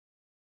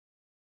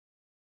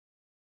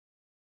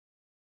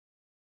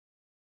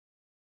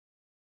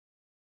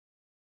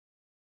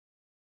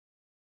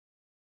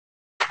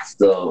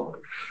So,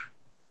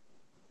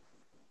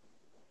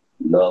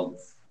 love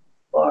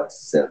or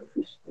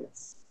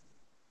selfishness.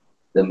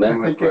 The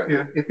memory. I think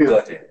if you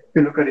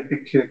look at the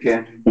picture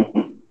again,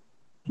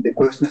 the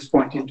person is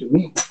pointing to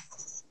me.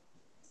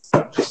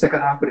 The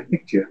second half of the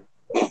picture.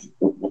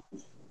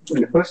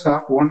 In the first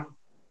half, one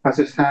has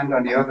his hand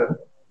on the other,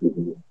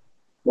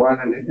 while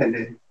in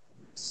the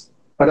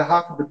other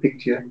half of the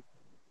picture,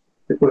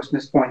 the person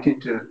is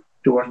pointing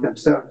towards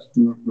themselves.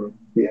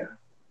 Yeah.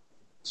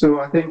 So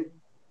I think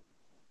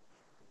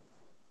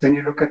when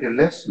you look at the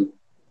lesson,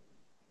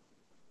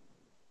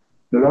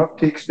 love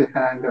takes the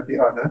hand of the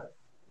other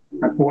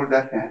and hold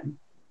that hand,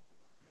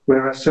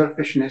 whereas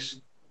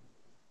selfishness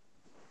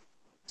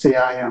say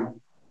I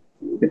am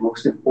the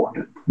most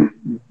important.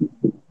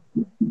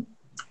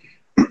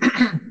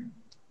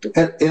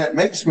 And it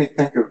makes me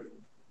think of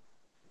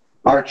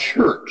our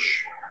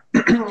church.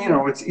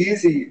 It's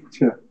easy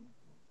to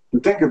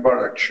think about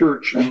our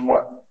church and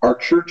what our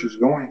church is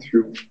going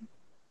through,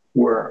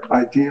 where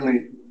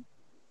ideally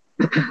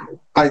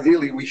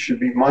we should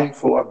be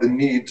mindful of the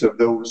needs of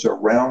those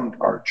around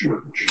our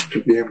church,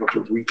 to be able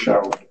to reach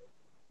out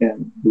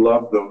and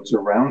love those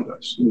around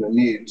us and the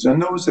needs,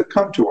 and those that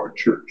come to our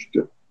church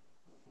to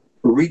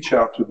reach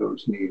out to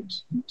those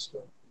needs.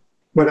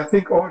 But I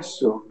think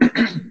also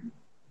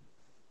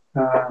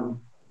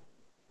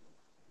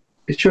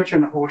the church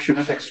on the whole should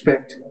not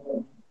expect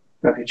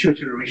that the church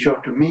will reach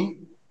out to me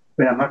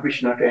when I'm not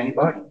reaching out to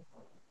anybody.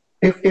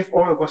 If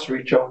all of us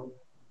reach out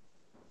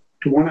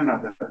to one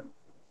another,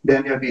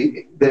 then there'll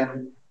be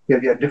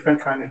a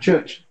different kind of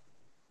church.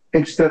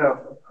 Instead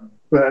of,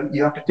 well,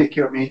 you have to take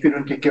care of me. If you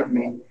don't take care of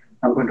me,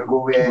 I'm going to go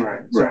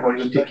where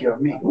somebody will take care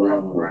of me.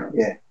 Right.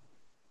 Yeah.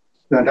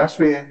 So that's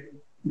where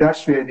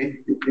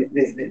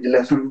the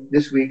lesson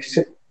this week,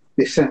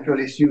 the central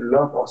issue,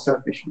 love or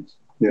selfishness.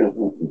 Yeah.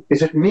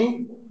 Is it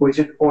me or is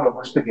it all of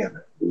us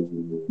together?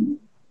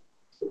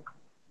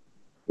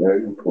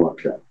 Very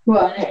important.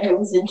 Well, it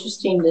was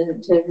interesting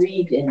to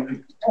read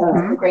in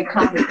the Great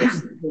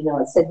Controversy.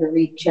 It said to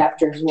read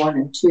chapters 1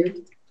 and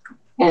 2,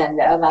 and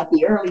about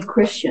the early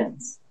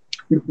Christians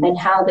and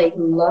how they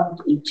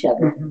loved each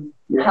other,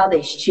 how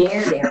they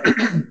shared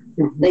everything.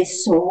 They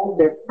sold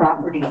their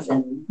properties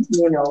and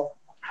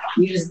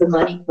used the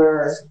money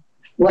for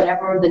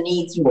whatever the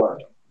needs were.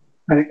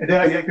 And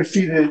then I could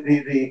see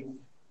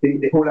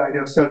the whole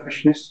idea of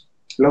selfishness,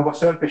 love or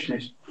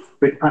selfishness,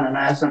 with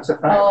Ananias and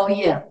Sapphira. Oh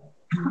yeah.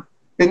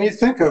 And you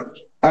think of,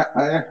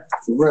 I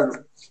read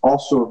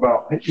also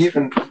about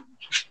even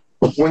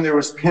when there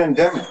was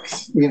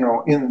pandemics, in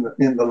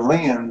the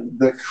land,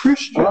 the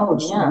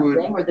Christians would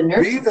they were the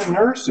be the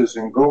nurses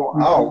and go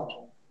out,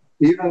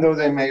 even though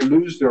they may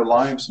lose their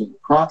lives in the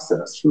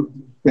process.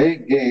 They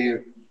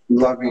gave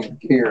loving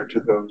care to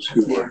those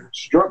who were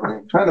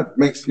struggling. Kind of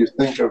makes you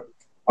think of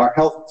our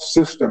health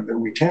system that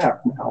we have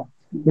now.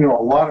 A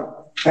lot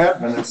of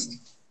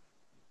Adventists,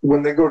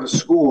 when they go to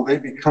school, they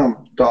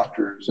become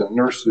doctors and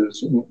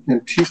nurses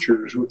and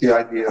teachers with the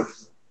idea of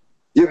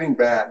giving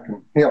back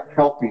and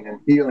helping and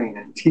healing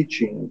and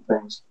teaching and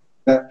things.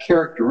 That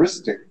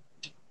characteristic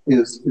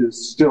is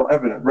still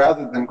evident,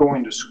 rather than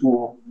going to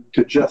school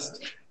to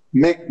just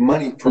make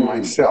money for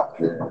myself.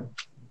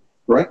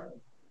 Right?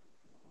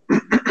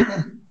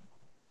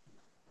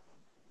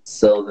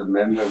 So the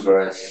memory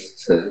verse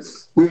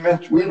says... We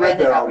read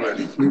that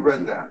already. We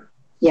read that.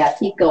 Yeah,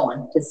 keep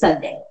going to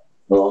Sunday.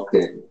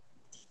 Okay.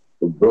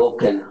 The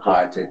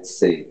broken-hearted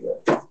Savior.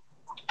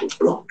 The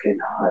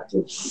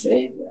broken-hearted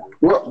Savior.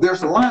 Well,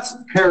 there's the last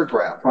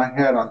paragraph I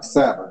had on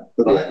Sabbath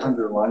that I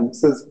underlined. It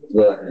says,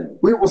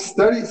 we will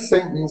study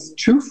Satan's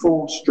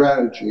twofold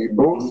strategy,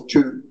 both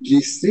to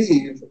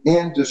deceive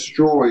and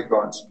destroy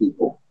God's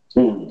people.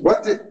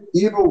 What the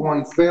evil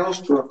one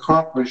fails to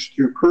accomplish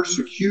through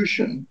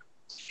persecution,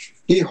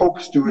 he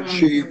hopes to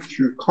achieve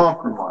through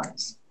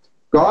compromise.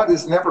 God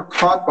is never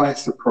caught by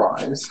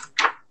surprise,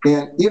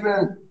 and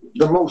even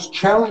the most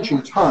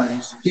challenging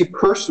times, he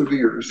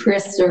preserves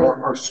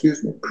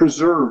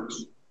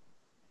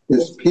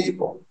his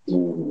people.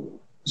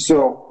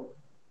 So,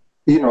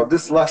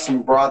 this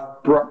lesson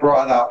brought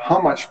out how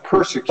much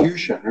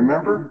persecution.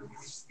 Remember,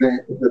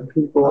 the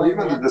people,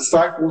 even the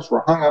disciples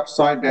were hung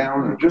upside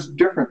down, and just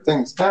different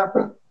things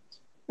happened.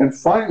 And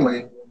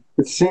finally,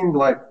 it seemed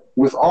like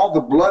with all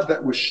the blood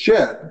that was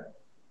shed,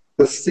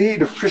 the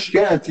seed of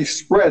Christianity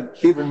spread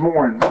even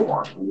more and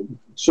more.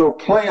 So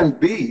plan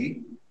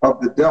B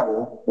of the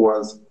devil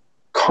was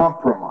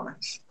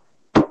compromise,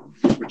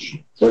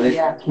 which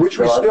we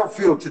still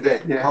feel today,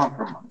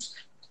 compromise.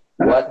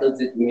 What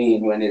does it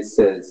mean when it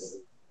says,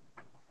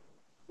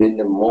 in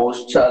the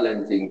most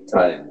challenging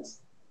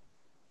times?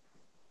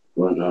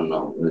 Well,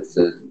 no. It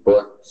says,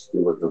 but,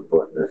 there was a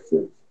but that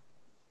says,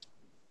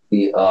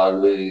 he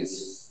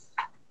always...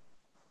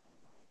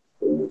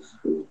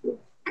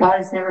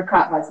 God is never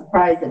caught by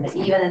surprise, and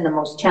even in the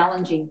most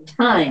challenging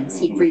times,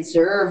 he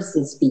preserves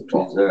his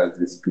people.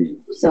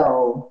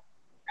 So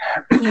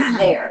he's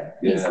there.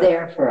 He's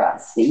there for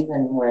us,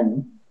 even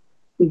when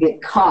we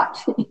get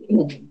caught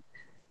in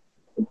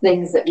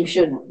things that we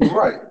shouldn't.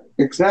 Right.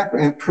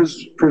 Exactly. And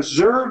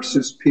preserves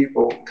his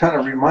people kind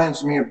of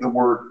reminds me of the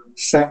word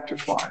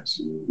sanctifies.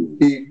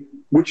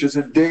 Which is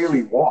a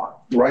daily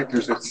walk, right?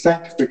 There's a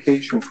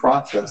sanctification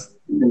process,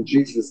 and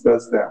Jesus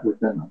does that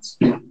within us.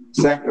 He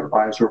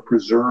sanctifies or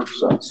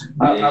preserves us.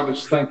 I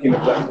was thinking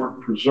of that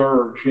word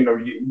preserves. You know,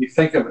 you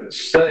think of it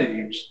as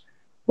saves,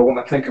 but when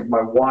I think of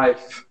my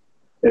wife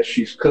as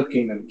she's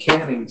cooking and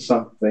canning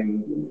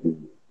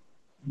something,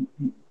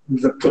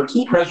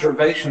 the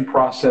preservation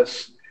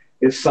process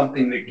is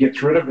something that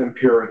gets rid of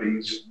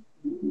impurities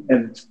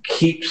and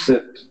keeps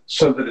it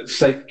so that it's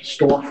safe to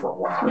store for a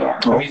while. Yeah.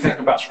 I mean, you think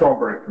about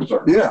strawberry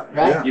preserves. Yeah,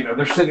 Right. yeah. You know,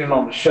 they're sitting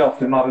on the shelf,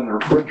 they're not in the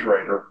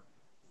refrigerator,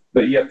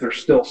 but yet they're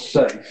still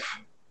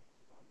safe,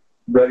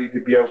 ready to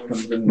be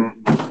opened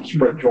and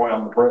spread joy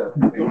on the bread.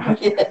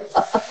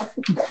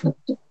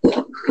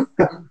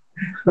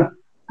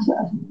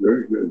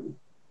 Very good.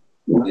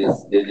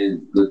 It is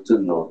good to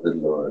know the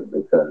Lord,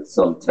 because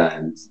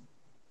sometimes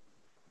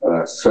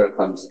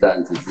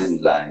circumstances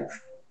in life,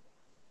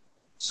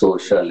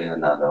 socially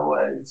and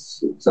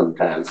otherwise,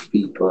 sometimes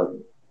people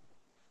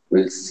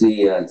will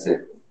see as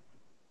if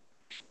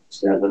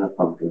it's not going to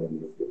come to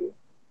anything.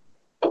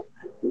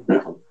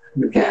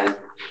 You can't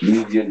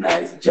leave your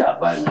nice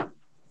job and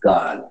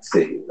God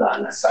say you're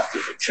going to suck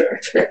in the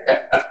church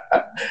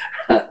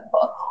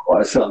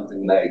or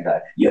something like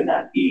that. You're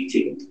not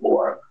eating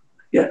pork.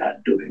 You're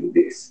not doing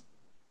this.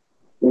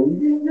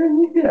 And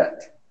you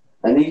get.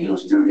 And he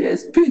used to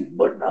raise pig,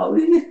 but now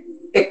he...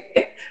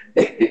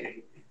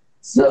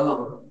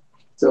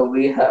 So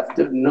we have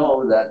to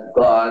know that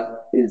God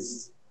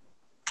is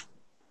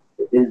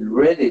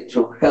ready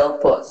to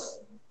help us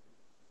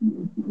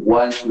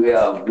once we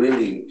are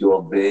willing to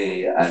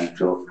obey and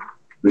to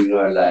bring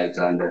our lives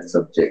under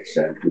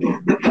subjection to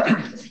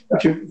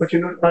the But you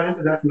know, prior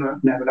to that,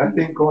 Neville, I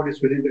think God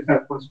is willing to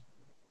help us,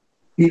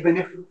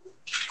 even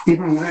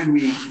when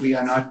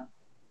we're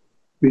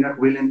not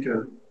willing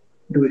to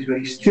do His will.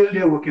 He's still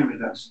there working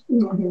with us.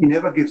 Mm-hmm. He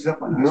never gives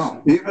up on us.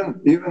 No,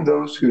 even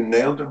those who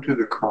nailed him to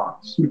the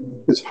cross,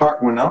 his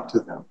heart went out to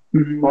them.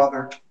 Mm-hmm.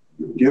 Father,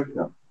 forgive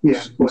them.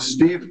 Yeah. Well,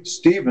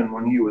 Stephen,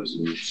 when he was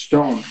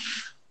stoned,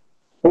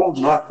 hold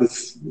not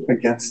this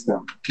against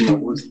them. You know,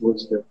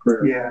 was their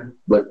prayer. Yeah.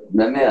 But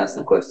let me ask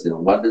the question,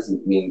 what does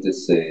it mean to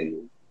say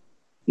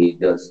he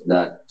does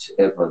not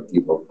ever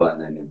give up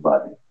on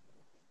anybody?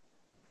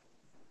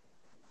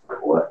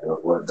 What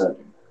that?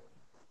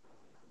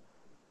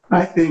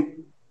 I think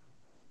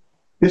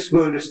this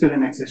world is still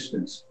in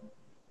existence.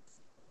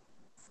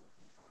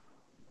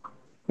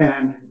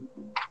 And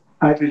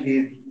I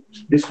believe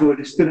this world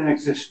is still in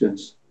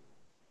existence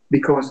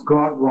because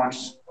God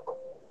wants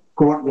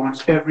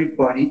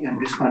everybody on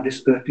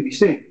this earth to be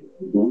saved.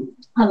 Mm-hmm.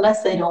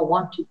 Unless they don't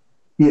want to.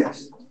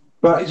 Yes.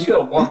 But he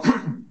still wants it.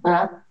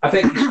 Huh? I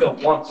think he still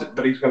wants it,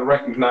 but he's going to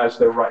recognize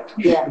their right.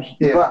 Yeah.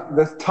 Yeah. But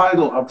the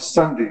title of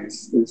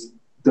Sundays is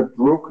the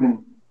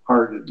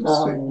broken-hearted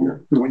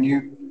Savior.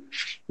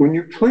 When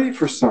you pray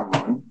for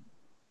someone,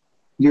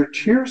 your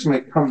tears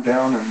may come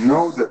down and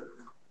know that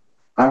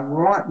I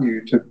want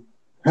you to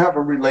have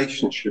a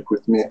relationship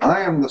with me.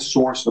 I am the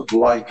source of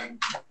life.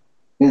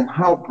 And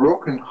how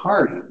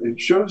broken-hearted. It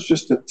shows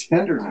just a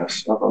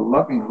tenderness of a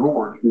loving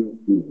Lord who,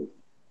 you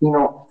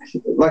know,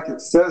 like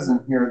it says in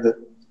here that,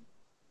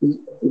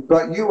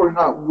 but you are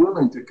not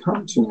willing to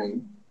come to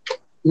me.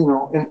 You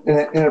know,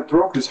 and it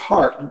broke his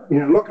heart.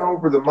 You're looking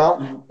over the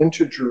mountain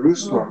into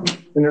Jerusalem,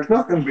 and there's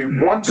not going to be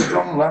one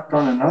stone left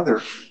on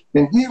another.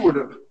 And he would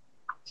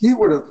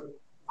have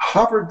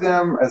hovered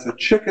them as a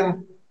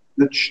chicken,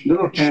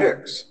 little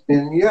chicks,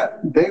 and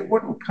yet they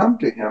wouldn't come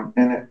to him,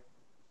 and it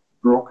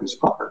broke his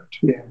heart.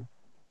 Yeah.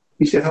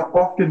 He said, how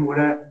often would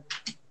I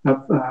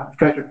have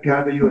tried to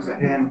gather you as a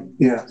hen,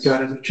 Yes.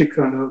 gather as a chick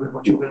on the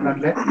but you will not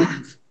let me.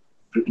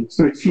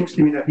 So it seems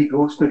to me that he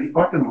goes to the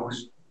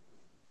uttermost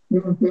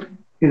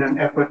in an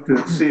effort to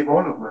save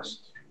all of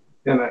us.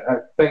 And I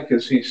think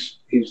as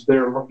he's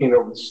there looking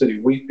over the city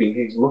weeping,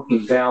 he's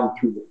looking down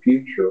through the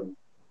future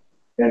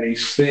and he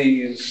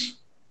sees,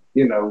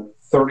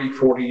 30,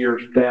 40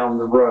 years down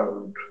the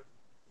road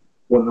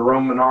when the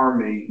Roman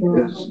army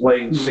is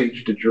laying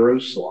siege to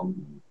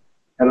Jerusalem.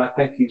 And I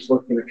think he's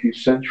looking a few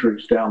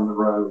centuries down the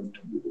road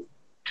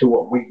to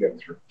what we go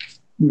through.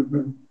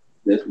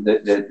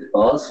 That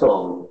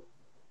also,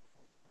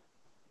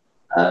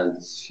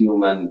 as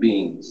human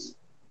beings,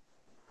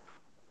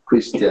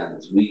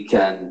 Christians, we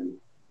can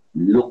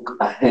look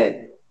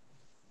ahead.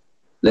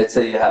 Let's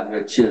say you have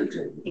your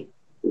children,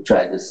 you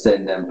try to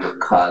send them to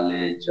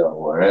college or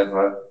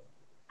wherever,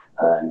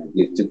 and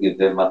you to give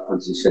them a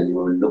position, you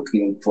were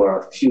looking for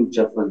a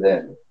future for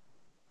them,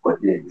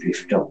 but they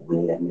drift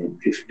away and they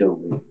drift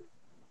away.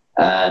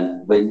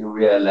 And when you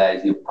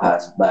realize you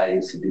pass by,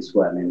 you see this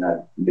one in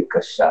a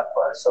liquor shop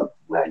or something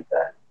like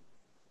that,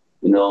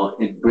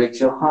 it breaks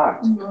your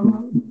heart.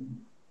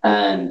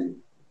 And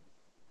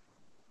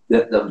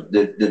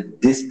the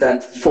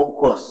distant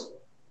focus,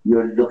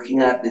 you're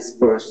looking at this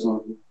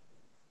person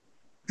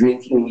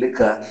drinking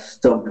liquor,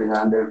 stumbling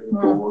on their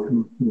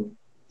food.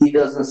 He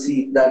doesn't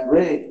see it that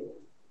way.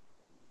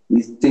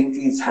 He thinks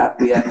he's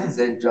happy and he's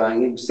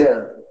enjoying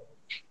himself.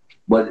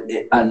 But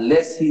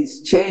unless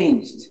he's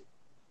changed,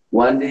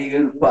 one day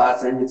you'll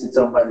pass and you see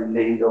somebody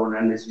laying down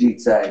on the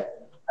street side,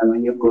 and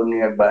when you go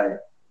nearby,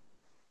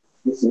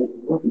 you say,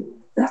 oh,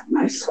 that's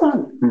my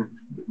son.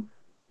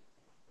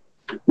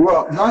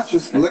 Well, not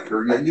just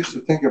liquor. I used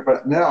to think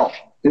about it. Now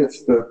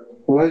it's the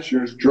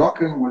pleasures,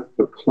 drunken with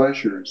the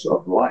pleasures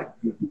of life,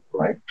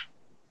 right?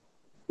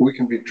 We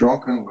can be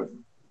drunken with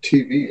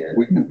TV.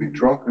 We can be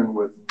drunken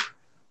with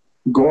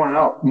going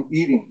out and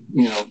eating,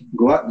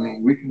 gluttony.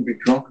 We can be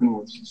drunken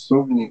with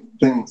so many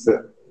things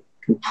that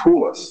can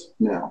fool us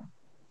now.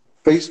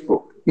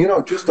 Facebook,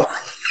 just a...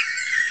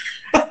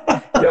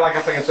 Yeah, like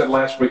I think I said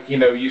last week,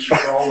 you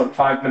scroll and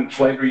 5 minutes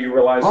later you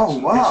realize it's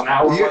an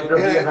hour later.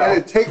 And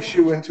it takes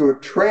you into a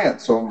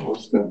trance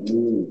almost. And,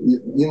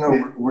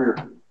 we're...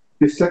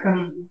 The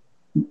second,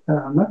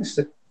 not the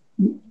second,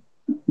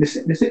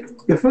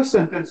 the first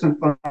sentence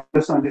on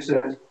the Sunday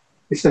says,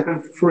 the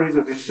second phrase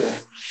of it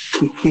says,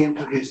 he came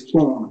to his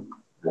own,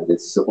 and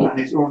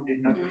his own did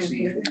not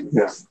receive him.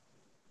 Yeah.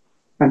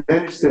 And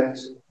then it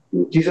says,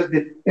 Jesus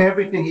did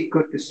everything he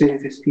could to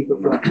save his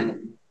people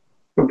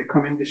from the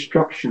coming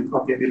destruction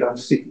of their beloved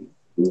city.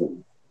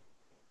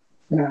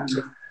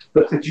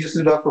 But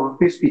Jesus' love for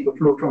his people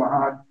flowed from a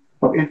heart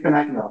of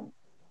infinite love.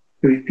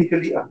 He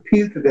repeatedly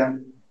appealed to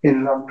them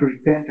in love to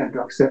repent and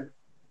to accept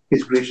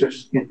his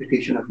gracious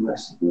invitation of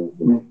mercy.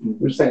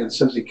 We're saying it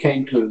says he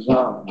came to his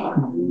own.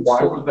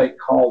 Why were they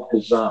called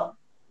his own?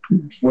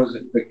 Was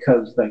it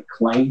because they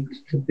claimed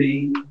to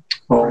be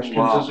Christians,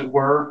 as it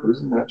were?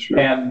 Isn't that true?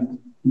 And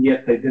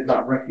yet they did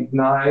not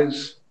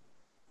recognize,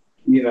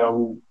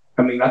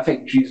 I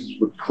think Jesus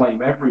would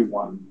claim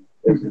everyone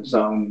as his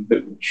own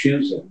that would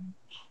choose him.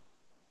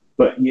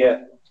 But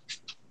yet,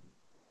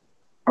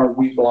 are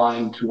we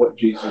blind to what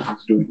Jesus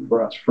is doing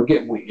for us?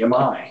 Forget we, am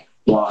I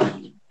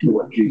blind to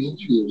what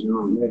Jesus is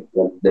doing?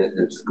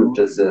 The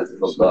scripture says,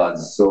 for God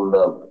so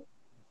loved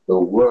the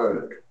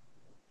world.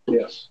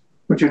 Yes.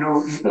 But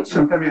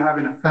sometimes you have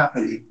in a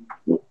family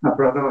a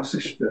brother or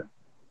sister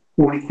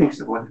who only thinks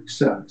about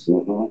themselves.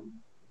 And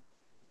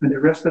the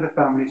rest of the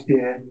family is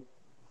there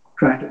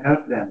trying to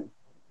help them,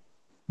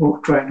 or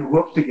trying to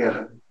work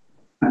together.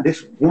 And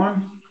this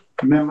one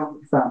member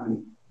of the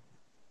family,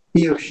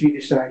 he or she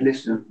decides,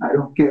 listen, I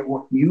don't care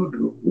what you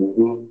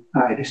do.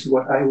 This is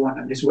what I want,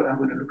 and this is what I'm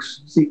going to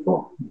seek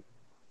for.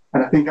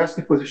 And I think that's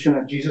the position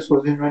that Jesus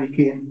was in when he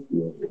came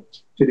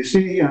to the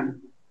city,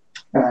 and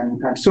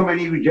so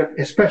many reject,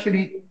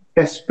 especially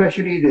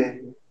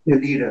the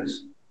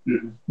leaders,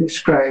 the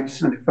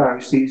scribes and the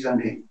Pharisees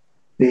and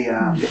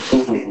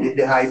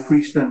the high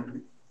priest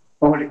and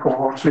all the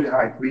cohorts with the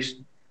high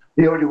priest.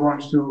 They were the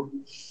ones who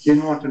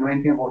didn't want to know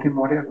anything about him,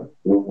 whatever.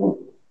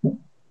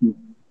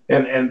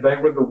 And they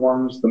were the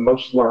ones the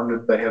most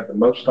learned. They had the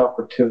most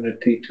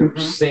opportunity to have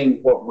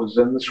seen what was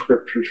in the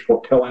scriptures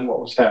foretelling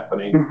what was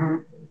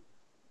happening.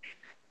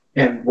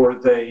 And were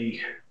they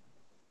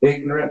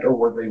ignorant or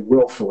were they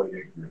willfully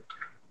ignorant?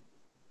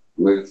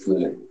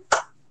 Willfully.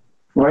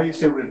 Why you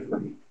say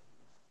willfully?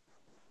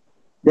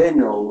 They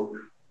know.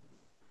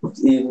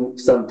 Even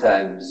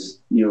sometimes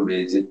you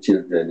raise your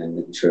children in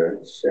the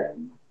church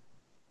and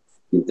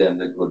give them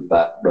the good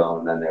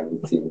background and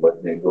everything,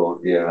 but they go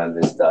there and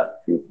they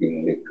start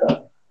drinking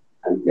liquor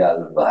and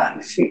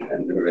galvanizing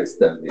and the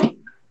rest of it.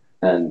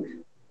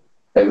 And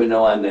every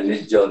now and then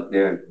they judge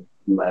there,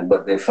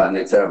 but they find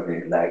it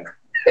terribly like.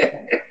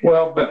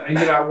 Well, but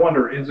I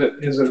wonder, is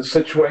it a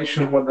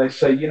situation where they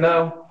say,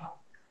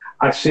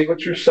 I see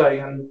what you're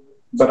saying,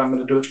 but I'm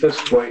going to do it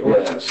this way, or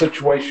is it a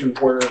situation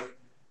where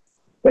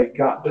they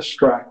got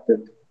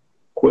distracted,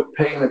 quit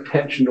paying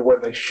attention to where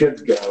they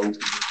should go,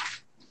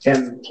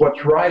 and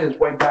what's right is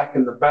way back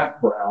in the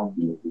background,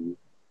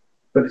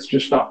 but it's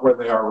just not where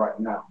they are right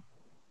now.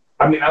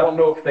 I don't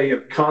know if they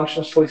have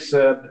consciously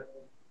said,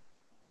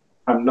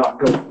 I'm not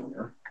going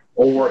there,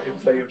 or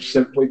if they have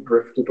simply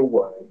drifted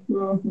away.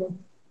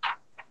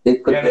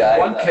 It could and be in either.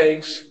 one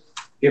case,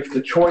 if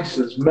the choice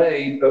is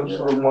made, those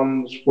are the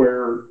ones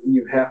where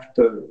you have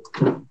to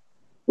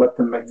let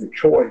them make the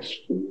choice.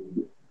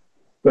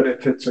 But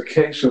if it's a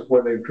case of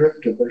where they've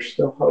drifted, there's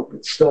still hope.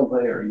 It's still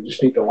there. You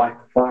just need to light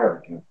the fire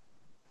again.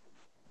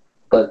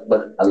 But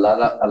a lot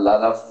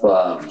of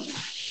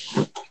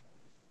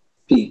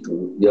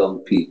people, young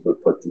people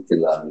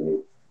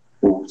particularly,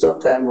 who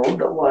sometimes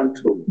don't want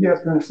to. Yes,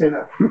 I'm going to say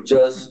that.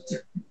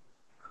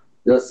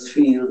 just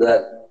feel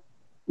that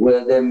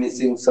they're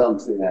missing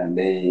something, and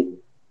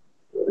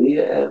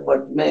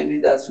but maybe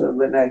that's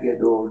when I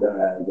get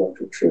older I'll go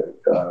to church,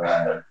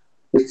 or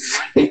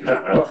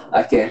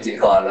I can't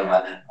take all of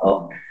my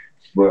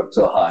work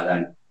so hard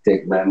and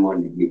take my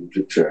money, give it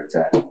to church,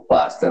 and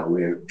pastor,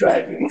 we're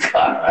driving a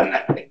car, and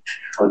I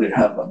only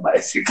have a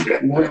bicycle.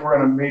 We were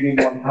in a meeting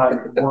one time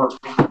at work,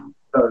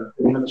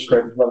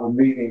 administrative level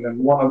meeting, and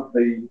one of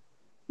the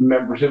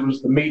members, it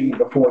was the meeting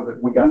before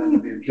that we got into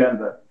the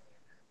agenda,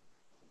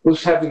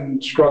 was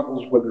having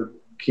struggles with her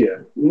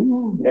kid.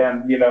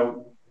 And,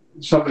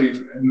 somebody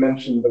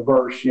mentioned the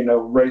verse,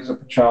 raise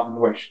up a child in the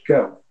way it should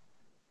go.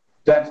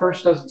 that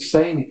verse doesn't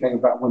say anything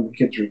about when the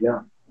kids are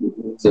young.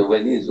 So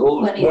when he's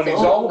old, When When he's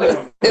old,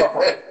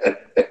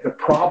 the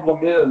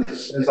problem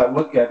is, as I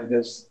look at it,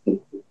 is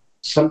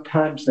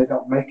sometimes they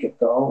don't make it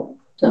to old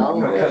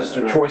because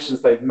the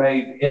choices they've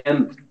made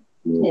end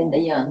in the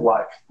young.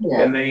 life,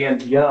 Yeah. and they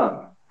end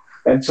young.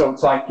 And so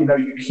it's like,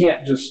 you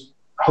can't just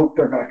hope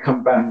they're going to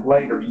come back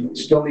later. You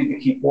still need to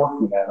keep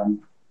working at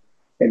them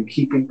and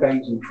keeping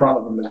things in front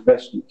of them as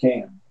best you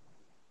can.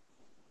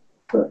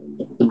 But,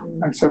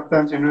 And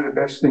sometimes, the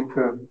best thing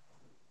for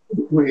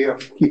way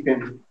of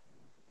keeping,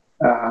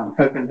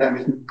 helping them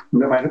is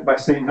by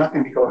saying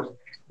nothing, because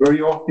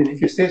very often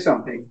if you say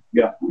something,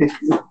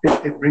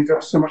 it brings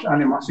up so much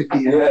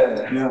animosity.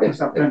 And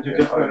sometimes you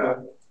just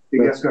gotta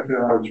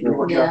do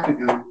what you have to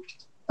do.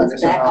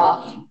 Let's back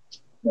off.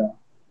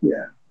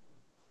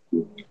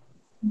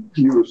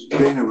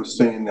 Dana was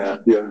saying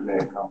that the other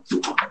day.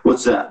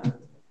 What's that?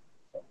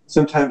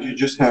 Sometimes you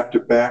just have to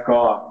back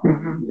off.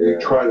 You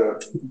try to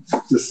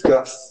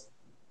discuss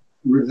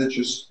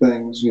religious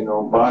things,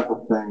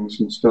 Bible things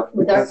and stuff.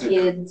 With our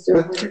kids.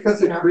 Or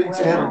because it creates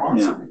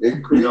animosity.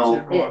 It creates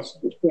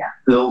animosity.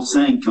 The old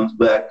saying comes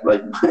back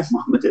like my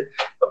mom did.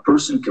 A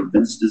person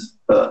convinced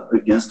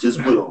against his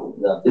will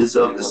is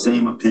of the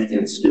same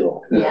opinion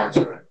still. Yeah. That's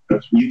right.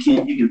 You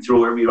can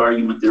throw every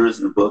argument there is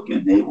in the book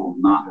and they will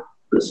not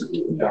listen to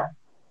it. Yeah.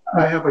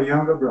 I have a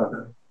younger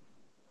brother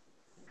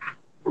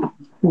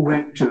who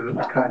went to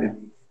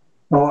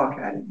our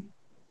academy.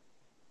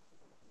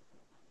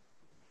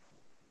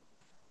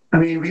 I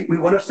mean, we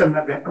were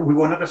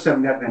not a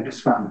Seventh-day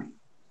Adventist family.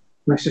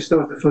 My sister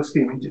was the first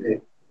came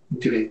into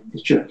the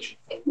church.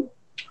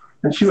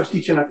 And she was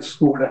teaching at the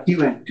school that he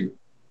went to,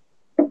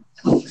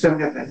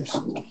 Seventh-day Adventist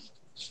school.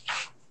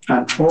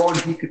 And all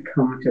he could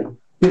come and tell,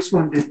 this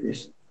one did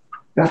this,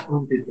 that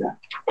one did that,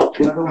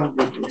 the other one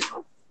did this.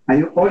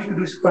 And all you could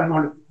do is find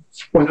all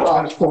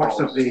the faults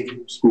of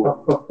the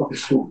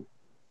school.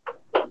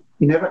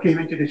 He never came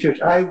into the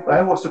church.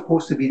 I was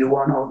supposed to be the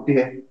one out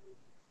there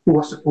who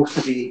was supposed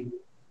to be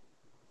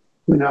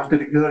going after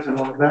the girls and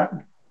all of that.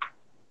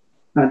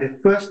 And the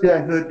first day I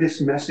heard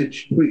this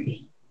message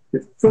preached,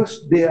 the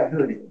first day I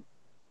heard it,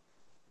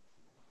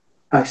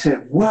 I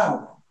said,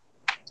 wow,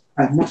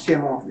 I must hear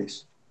more of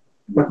this.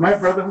 But my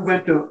brother who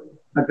went to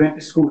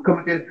Adventist school, come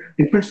and tell,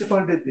 the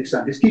principal did this,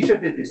 and this teacher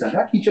did this, and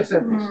that teacher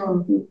said this.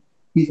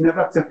 He's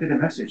never accepted the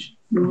message.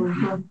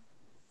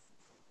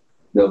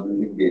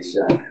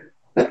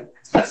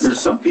 There's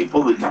some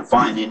people that can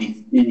find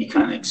any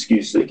kind of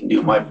excuse they can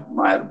do. I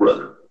had a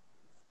brother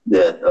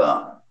that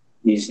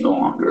he's no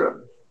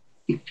longer,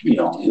 he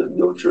doesn't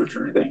go to church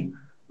or anything.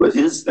 But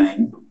his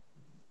thing,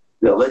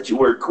 they'll let you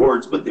wear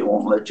cords, but they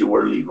won't let you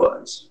wear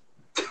Levi's.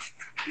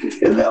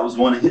 And that was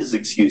one of his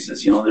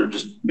excuses. They're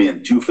just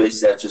being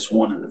two-faced. That's just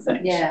one of the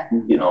things. Yeah.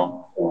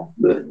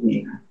 But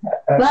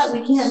we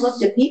can't look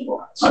to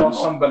people. saw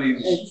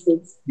somebody's,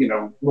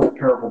 little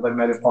parable they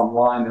made up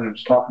online, and it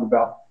was talking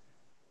about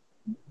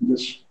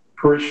this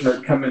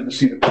parishioner come in to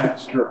see the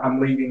pastor.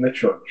 I'm leaving the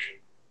church.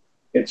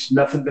 It's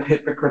nothing but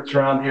hypocrites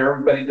around here.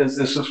 Everybody does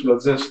this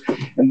does this.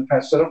 And the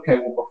pastor said, okay,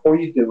 well, before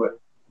you do it,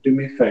 do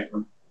me a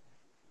favor.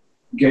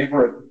 Gave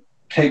her a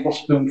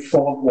tablespoon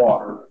full of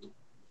water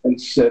and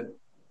said,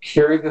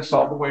 carry this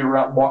all the way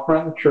around, walk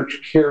around the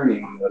church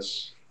carrying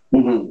this,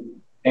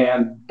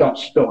 and don't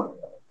spill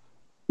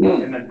it,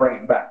 and then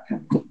bring it back to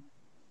me.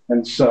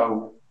 And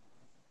so,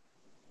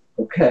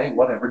 okay,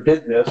 whatever,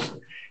 did this.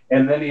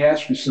 And then he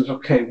asked me, he says,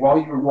 okay, while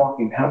you were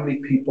walking, how many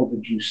people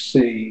did you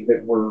see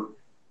that were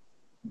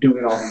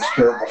doing all these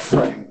terrible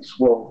things?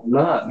 Well,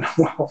 none.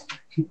 Well,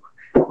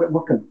 quit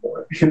looking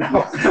for it,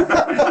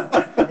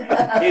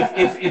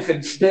 if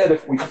instead,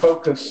 if we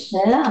focus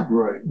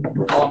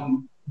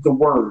on the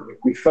Word, if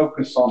we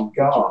focus on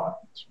God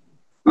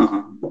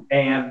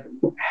and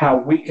how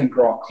we can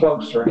draw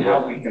closer and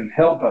how we can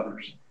help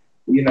others,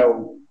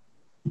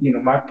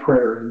 my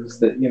prayer is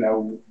that,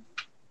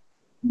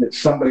 that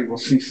somebody will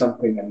see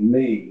something in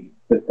me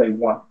that they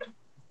want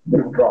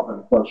that will draw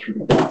them closer to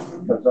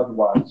God, because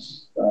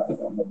otherwise, I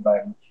don't know if I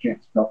have a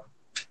chance to help.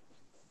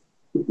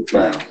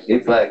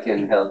 If I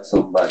can help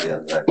somebody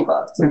on that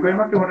path. So going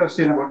back to what I was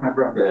saying about my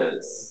brother.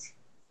 Yes.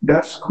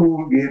 That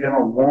school gave them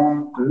a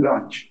warm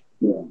lunch.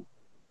 Yeah.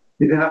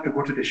 They didn't have to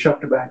go to the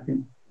shop to buy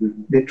things.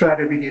 They tried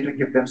every day to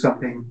give them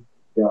something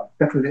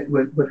that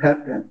would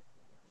help them.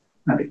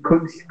 And he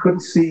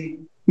couldn't see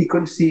the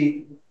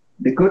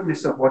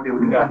goodness of what they were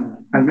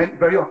doing. And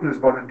very often it was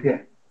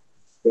volunteer.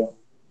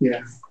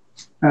 Yeah.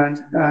 And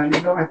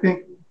I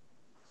think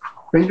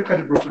when you look at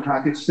the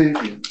broken-hearted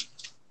Savior,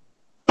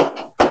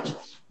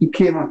 he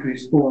came unto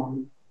his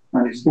own,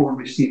 and his own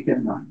received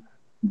him not.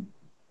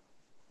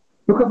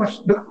 Look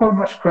how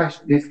much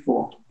Christ did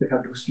to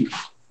help those people.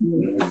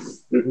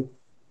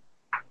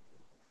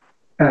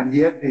 And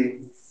yet they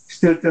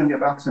still turned their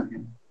backs on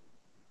him.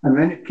 And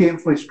when it came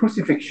for his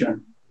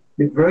crucifixion,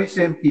 the very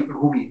same people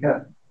whom he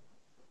helped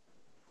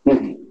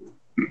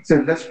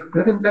said,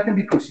 let him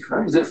be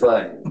crucified.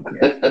 Crucified.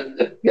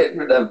 Get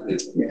rid of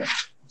this. Yeah.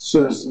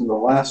 Says in the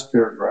last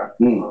paragraph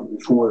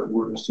before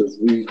where it says,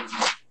 we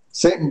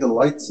Satan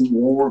delights in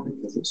war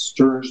because it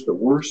stirs the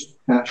worst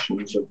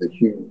passions of the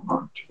human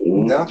heart.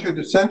 Down through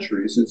the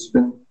centuries, it's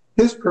been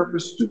his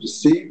purpose to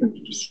deceive and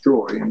to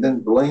destroy and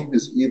then blame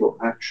his evil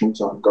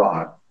actions on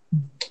God.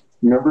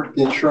 Remember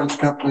the insurance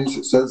companies,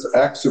 it says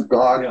acts of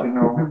God, Yeah. you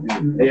know.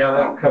 Yeah,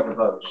 that'll cover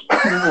those.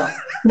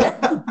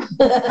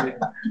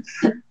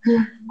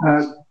 When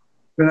I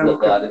So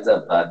look at God is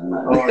a bad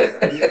man. Oh,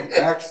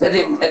 acts let of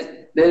him, God.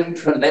 let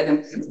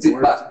him fix it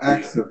Where's back.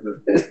 acts of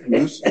the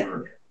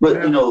Lucifer.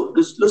 But, you know,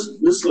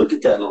 let's look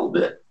at that a little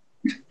bit.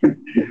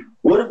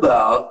 What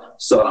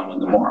about Sodom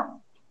and Gomorrah?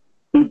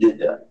 Who did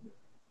that?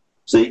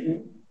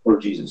 Satan or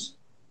Jesus?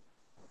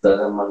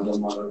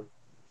 No,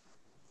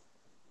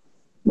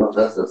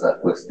 that's just a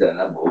question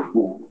about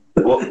who.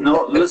 Well,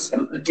 no,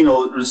 you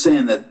know, we're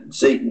saying that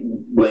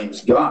Satan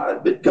blames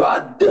God, but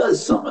God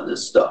does some of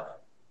this stuff.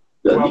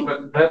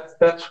 Well, but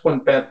that's when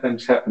bad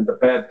things happen to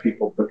bad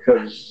people,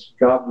 because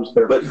God was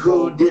there. But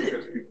who did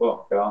it?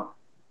 People, God.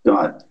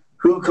 God.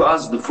 Who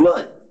caused the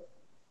flood?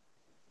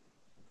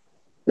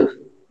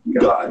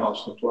 God.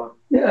 Caused the flood.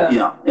 Yeah.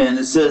 Yeah, and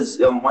it says,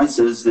 Ellen White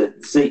says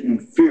that Satan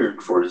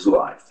feared for his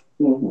life.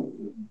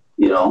 Mm-hmm.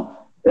 You know,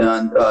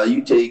 and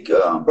you take.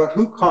 But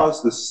who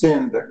caused the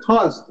sin that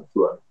caused the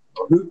flood?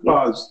 Or who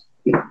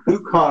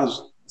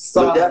caused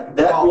Sodom? But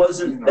that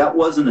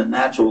wasn't a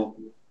natural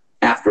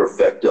after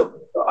effect of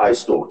I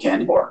stole a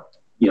candy bar,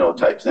 you know,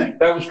 type thing.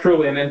 That was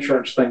truly an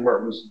insurance thing where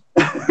it was.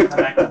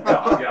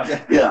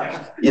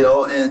 Yeah, you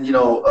know, and you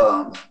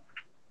know,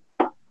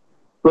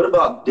 what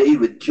about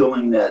David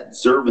killing that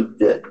servant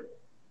that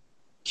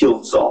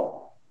killed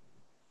Saul?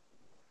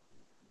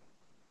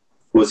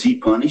 Was he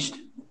punished?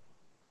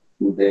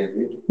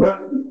 David.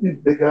 well,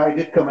 the guy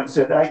did come and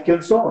said, I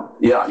killed Saul.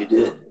 Yeah, he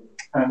did.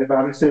 And the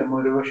Bible said,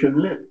 murderer shouldn't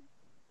live.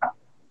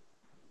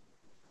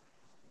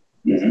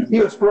 Mm-hmm. He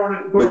was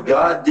brought But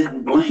God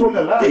didn't blame told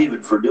a lie.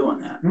 David for doing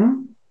that.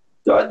 Hmm?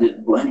 God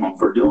didn't blame him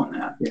for doing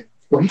that. Yeah.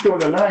 Well, he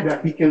told a lie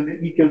that he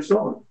killed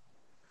Saul.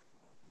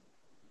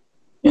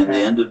 In the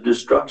end of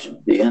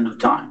destruction, the end of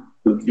time.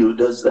 Who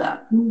does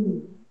that?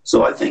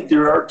 So I think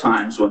there are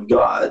times when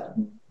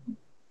God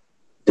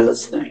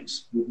does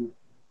things.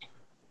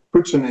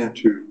 Puts an end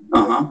to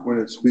Uh-huh. when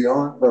it's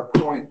beyond a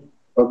point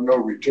of no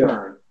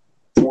return,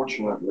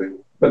 fortunately.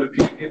 But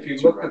if you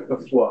look at the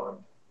flood,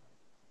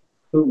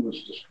 who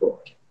was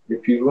destroyed?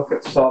 If you look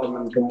at Sodom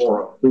and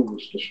Gomorrah, who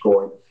was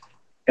destroyed?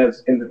 And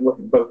look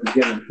at both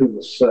again and who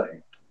was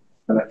saved.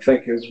 And I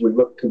think as we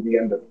look to the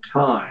end of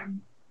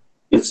time,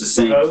 It's the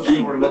same those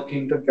thing. who are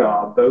looking to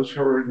God, those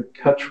who are in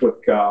touch with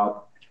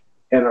God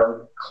and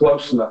are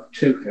close enough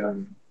to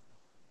Him,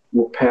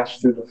 will pass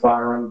through the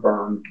fire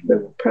unburned. They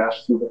will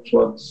pass through the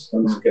floods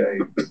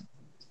unscathed,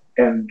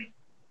 and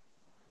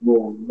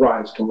will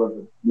rise to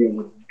live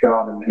with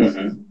God in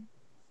heaven.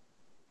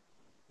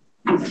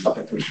 I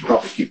think we should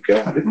probably keep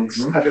going.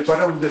 At the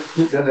bottom of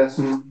the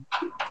lesson,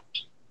 it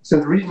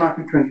says, read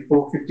Matthew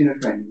 24, 15 or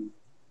 20.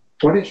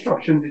 What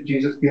instruction did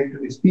Jesus give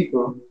to his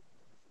people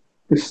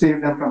to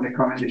save them from the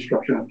coming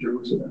destruction of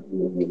Jerusalem?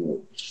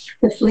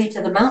 To flee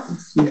to the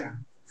mountains. Yeah.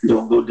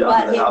 Don't go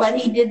down to the house. But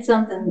he did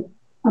something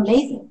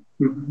amazing,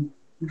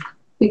 Mm-hmm.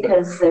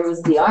 because there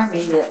was the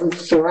army that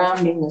was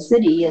surrounding the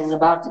city and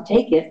about to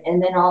take it,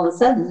 and then all of a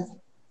sudden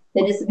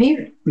they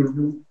disappeared.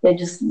 Mm-hmm. They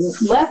just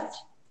left.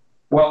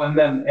 Well,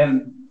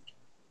 and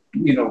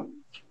you know,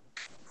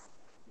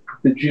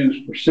 the Jews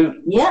pursued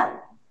it, Yeah,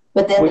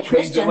 but then which the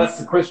means it left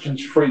the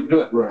Christians. Christians free to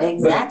do it. Right.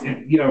 Exactly.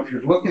 But, you know, if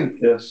you're looking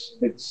at this,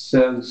 it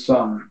says,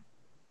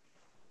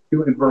 you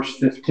look at verse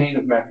 15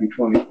 of Matthew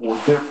 24,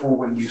 therefore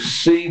when you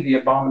see the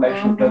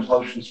abomination of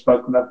desolation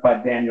spoken of by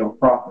Daniel the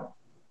prophet,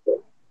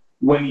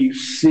 when you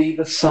see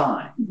the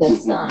sign, The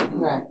sign,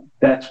 right?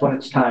 that's when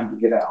it's time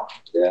to get out.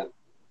 Yeah.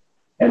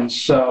 And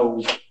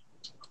so,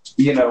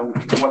 you know,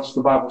 what's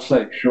the Bible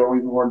say?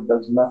 Surely the Lord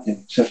does nothing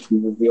except He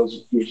reveals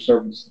it to His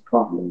servants, the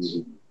prophets.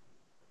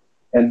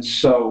 And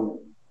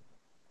so,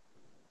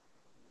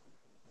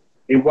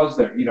 it was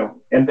there, you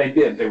know, and they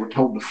did. They were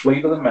told to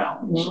flee to the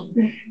mountains.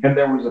 Mm-hmm. And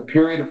there was a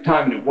period of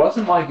time, and it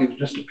wasn't like it was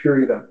just a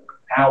period of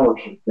hours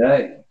or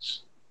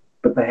days,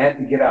 but they had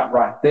to get out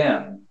right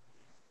then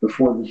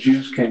before the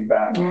Jews came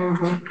back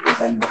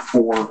Mm-hmm. and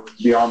before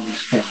the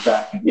armies came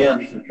back. And Yeah,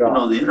 finished their you job.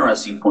 know, the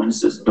interesting point is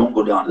this, don't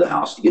go down to the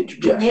house to get your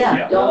jacket. Yeah,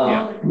 Yeah.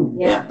 don't,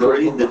 yeah. And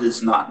pray that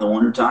it's not in the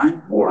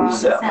wintertime or the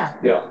Sabbath.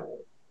 Yeah.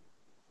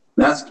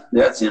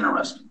 That's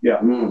interesting.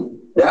 Mm.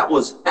 That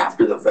was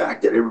after the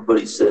fact that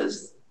everybody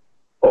says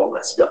all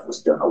that stuff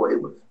was done away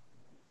with.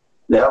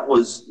 That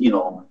was,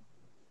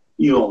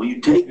 you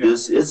take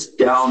this, it's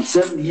down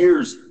 7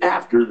 years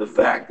after the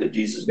fact that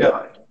Jesus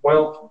died.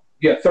 Well,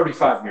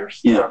 35 years.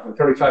 Yeah. Roughly,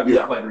 35 years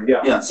Yeah. later,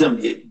 yeah. Yeah,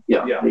 78.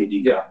 Yeah, Yeah. AD.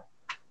 Yeah.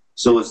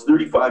 So it's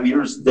 35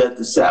 years that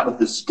the Sabbath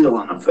is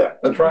still in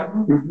effect. That's right.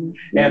 Mm-hmm.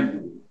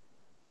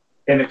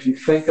 And if you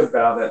think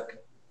about it,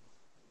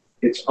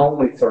 it's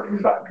only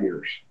 35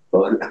 years,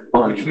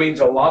 which means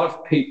a lot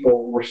of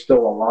people were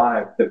still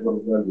alive that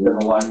would have been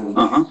alive when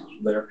Jesus was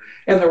there.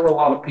 And there were a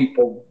lot of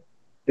people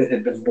that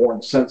had been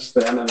born since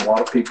then, and a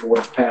lot of people would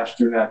have passed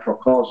through natural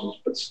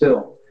causes, but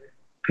still,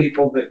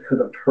 people that could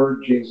have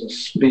heard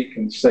Jesus speak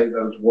and say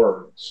those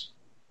words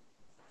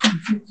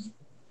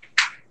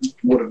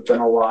would have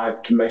been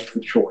alive to make the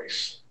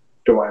choice.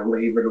 Do I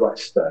leave or do I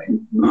stay?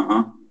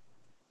 Uh-huh.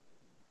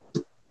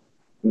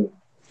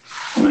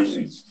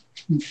 Amazing.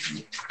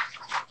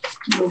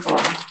 Move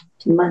on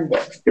to Monday.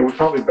 Yeah, we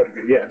probably better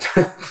get yet.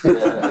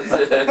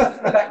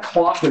 That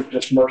clock is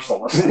just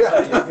merciless.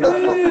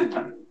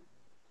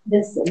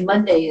 This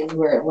Monday is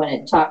when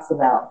it talks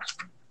about,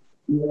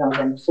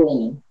 them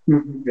fleeing.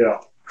 Yeah,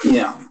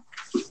 Yeah.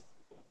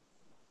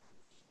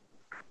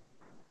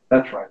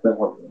 that's right. That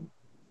was it.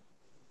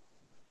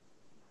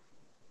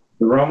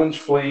 The Romans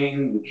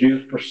fleeing, the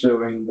Jews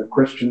pursuing, the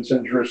Christians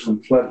in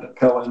Jerusalem fled to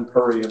Pella and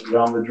Perea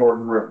beyond the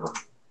Jordan River.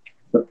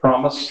 The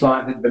promised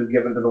sign had been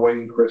given to the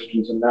waiting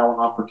Christians, and now an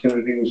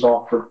opportunity was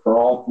offered for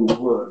all who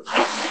would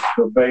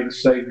to obey the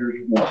Savior's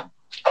warning.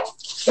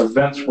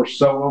 Events were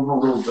so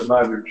overruled that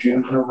neither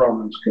Jews nor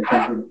Romans could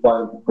hinder the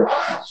flight of the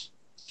Christians.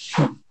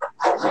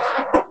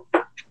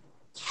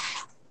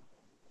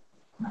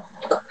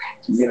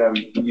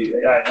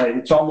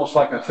 It's almost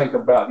like I think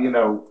about,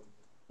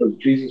 was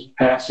Jesus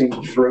passing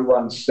through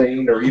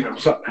unseen, or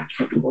something?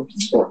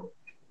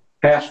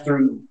 Passed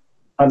through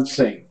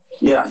unseen.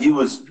 Yeah, he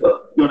was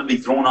going to be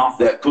thrown off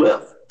that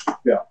cliff.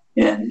 Yeah.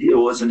 And it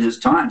wasn't his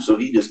time, so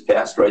he just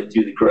passed right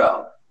through the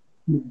crowd.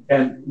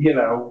 And,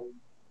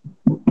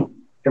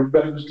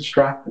 everybody was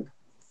distracted.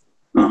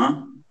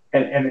 Uh-huh.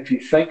 And if you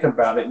think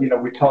about it,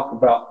 we talk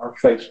about our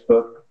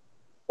Facebook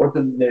or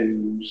the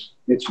news.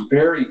 It's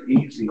very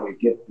easy to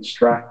get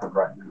distracted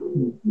right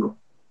now.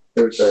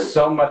 There's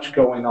so much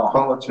going on.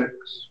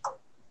 Politics.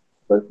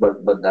 But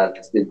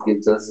that it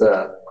gives us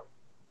a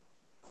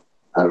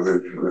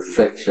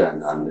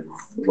reflection on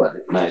what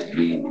it might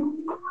be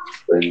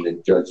when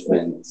the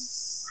judgment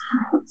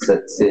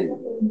sets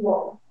in.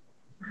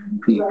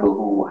 People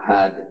who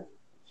had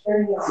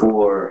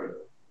for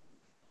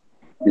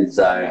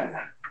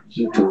desire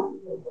to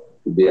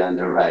be on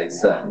the right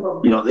side.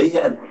 They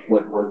had,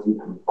 what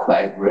wasn't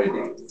quite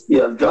ready.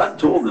 yeah, God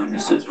told them, he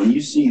says, when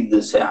you see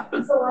this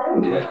happen,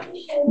 Yeah.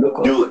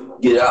 do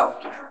it, get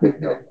out.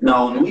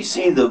 Now, when we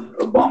see the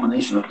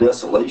abomination of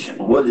desolation,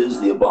 what is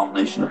the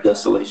abomination of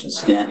desolation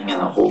standing in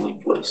the holy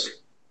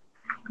place?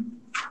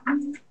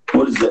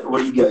 What is that? What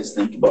do you guys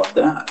think about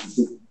that?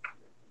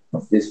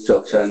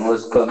 Destruction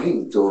was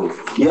coming to.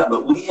 Yeah,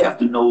 but we have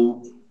to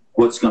know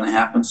what's going to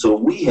happen, so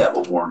we have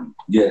a warning.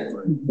 Yeah.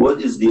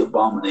 What is the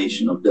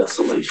abomination of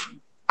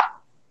desolation?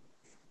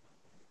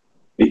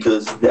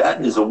 Because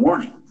that is a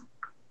warning.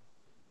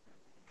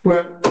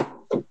 Well,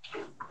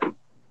 you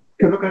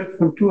can look at it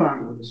from two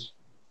angles.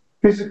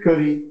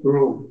 Physically,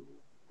 Rome.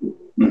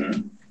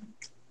 Mm-hmm.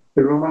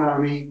 The Roman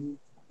army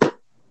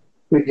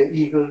with their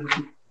eagles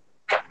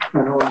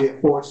and all their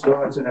false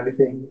gods and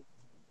everything,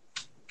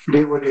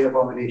 they were the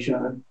abomination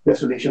and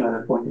desolation at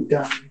that point in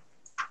time.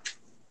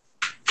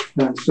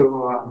 And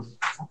so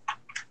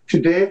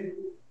today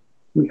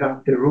we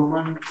have the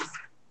Roman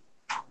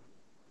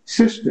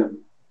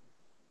system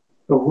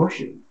of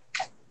worship,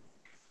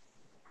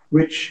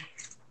 which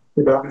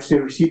the Bible says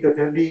received a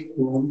deadly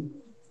wound,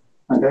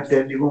 and that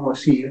deadly wound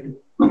was healed,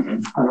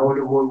 and all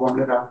the world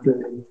wandered after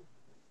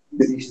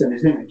the beast and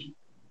his image.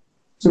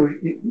 So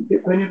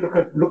when you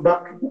look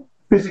back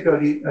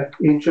physically at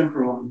ancient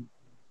Rome,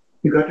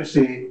 you got to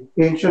say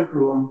ancient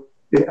Rome,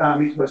 the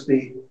armies was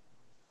the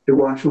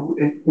ones who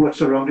had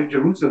surrounded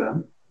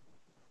Jerusalem.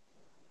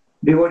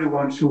 They were the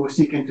ones who were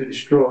seeking to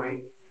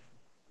destroy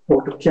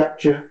or to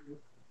capture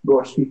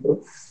God's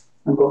people,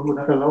 and God would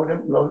not allow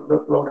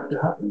that to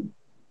happen.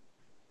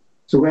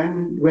 So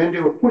when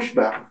they were pushed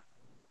back,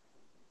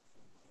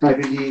 I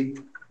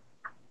believe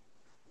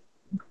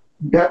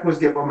that was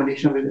the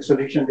abomination of the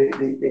desolation.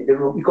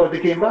 Because they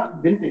came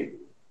back, didn't they?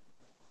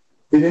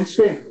 They didn't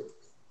stay.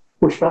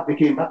 Pushed back, they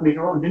came back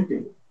later on, didn't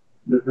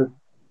they? Mm-hmm.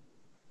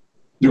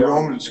 The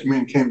Romans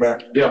came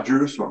back to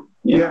Jerusalem.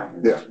 Yeah.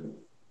 Yeah.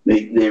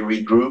 They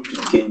regrouped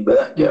and came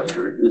back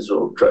after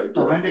Israel tried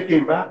to. When they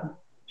came back,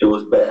 it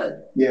was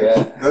bad.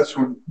 yeah. That's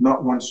when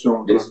not one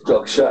stone.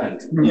 Destruction.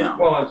 Yeah.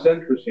 Well, it's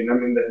interesting. I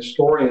mean, the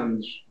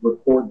historians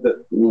record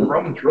that the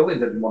Romans really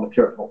didn't want to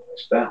tear the whole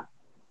place down.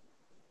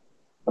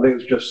 I think it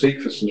was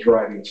Josephus'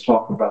 writings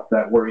talk about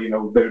that, where,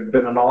 there had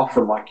been an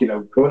offer like,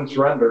 go and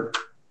surrender.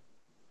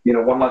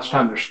 One last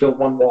time, there's still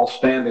one wall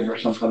standing or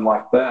something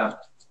like that.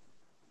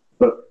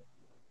 But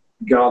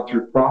God,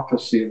 through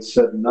prophecy, had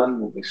said none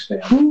will be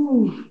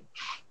standing.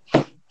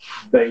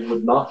 They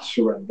would not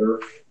surrender.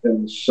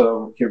 And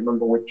so, I can't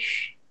remember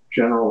which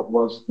general it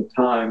was at the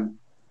time,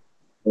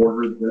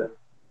 ordered the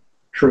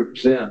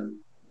troops in.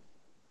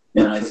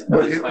 And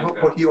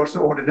But he also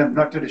ordered them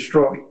not to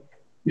destroy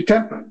the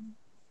temple.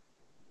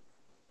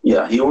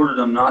 Yeah, he ordered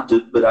them not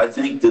to, but I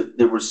think that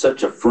there was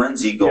such a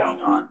frenzy going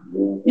on.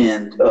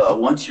 And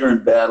once you're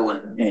in battle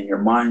and your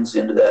mind's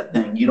into that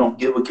thing, you don't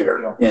give a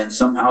care. And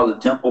somehow the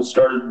temple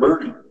started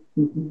burning.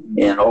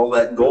 And all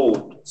that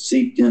gold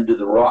seeped into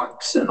the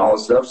rocks and all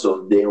that stuff.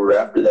 So they were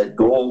after that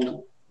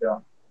gold. Yeah.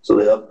 So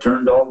they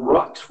upturned all the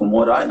rocks, from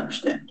what I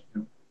understand.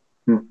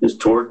 Just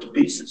tore it to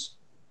pieces.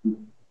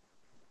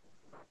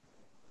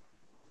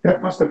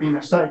 That must have been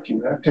a sight,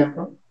 that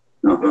temple.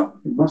 Uh-huh.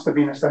 It must have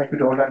been a sight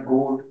with all that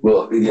gold,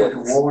 Well, the yes.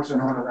 walls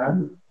and all of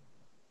that.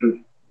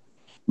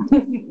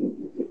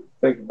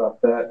 Think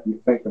about that. You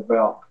think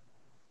about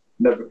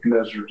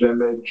Nebuchadnezzar's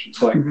image.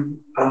 It's like, Mhm.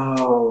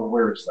 oh,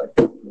 where is that?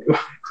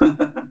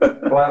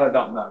 Glad I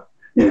don't know.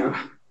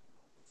 Yeah.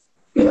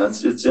 Yeah,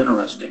 it's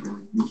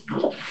interesting.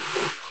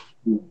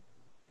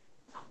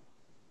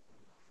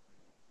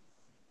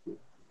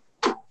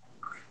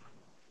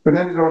 But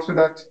then there's also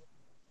that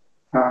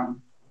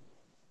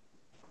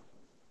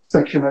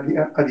section at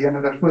the end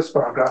of that first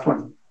paragraph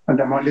on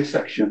the Monday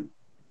section.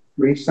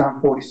 Read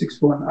Psalm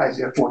 46:1,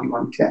 Isaiah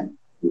 41:10.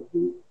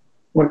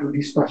 What do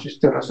these passages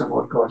tell us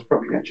about God's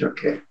providential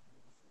care?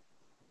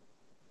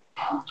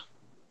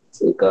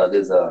 So God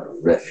is our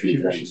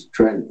refuge and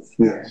strength.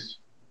 Yes.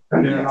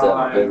 And And It's a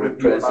I very am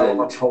with you, and I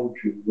will present. uphold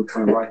you with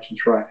my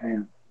righteous right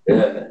hand.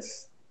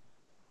 Yes.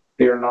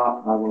 Fear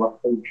not, I will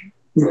uphold you.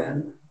 Yeah.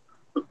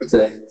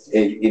 So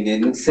he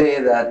didn't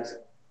say that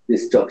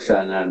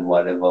destruction and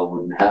whatever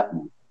wouldn't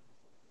happen.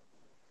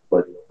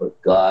 But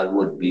God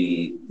would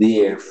be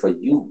there for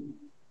you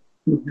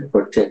to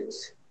protect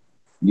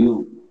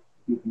you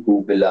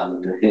who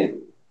belong to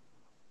Him.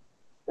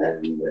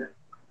 And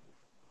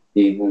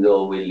even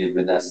though we live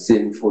in a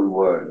sinful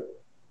world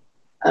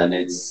and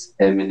it's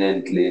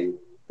eminently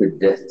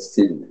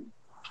predestined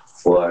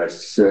for a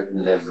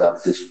certain level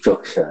of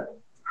destruction,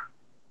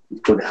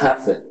 it could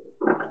happen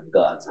to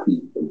God's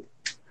people.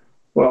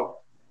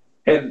 Well,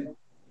 and,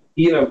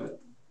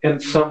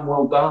 and some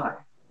will die.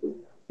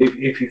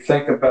 If you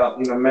think about,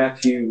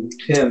 Matthew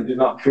 10, do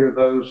not fear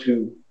those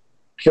who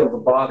kill the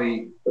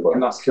body, but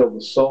cannot kill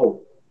the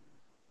soul.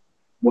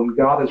 When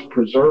God is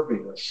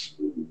preserving us,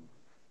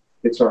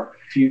 it's our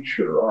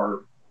future,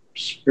 our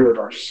spirit,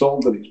 our soul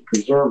that He's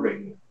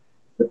preserving.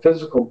 The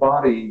physical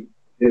body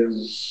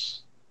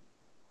is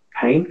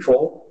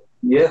painful.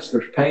 Yes,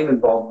 there's pain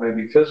involved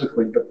maybe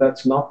physically, but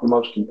that's not the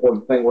most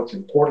important thing. What's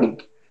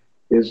important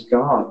is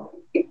God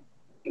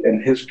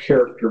and His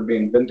character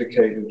being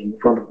vindicated in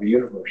front of the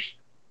universe.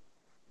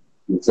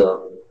 And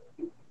so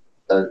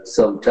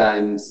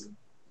sometimes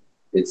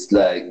it's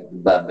like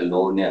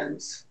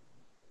Babylonians.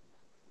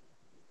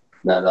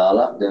 Not all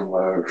of them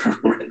were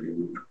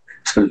ready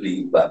to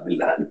leave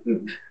Babylon.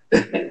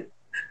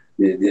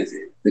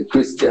 The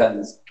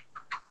Christians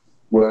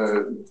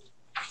were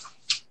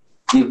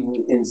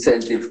given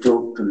incentive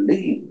to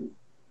leave.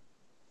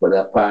 But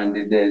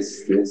apparently they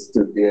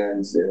stood there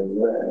and said,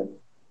 well,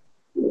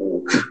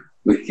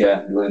 we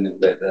can't do any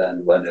better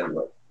and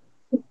whatever.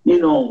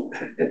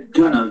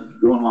 Kind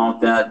of going along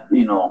with that,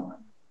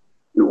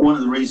 one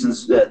of the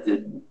reasons that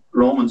the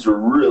Romans were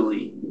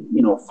really,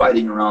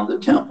 fighting around the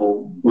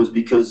temple was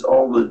because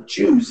all the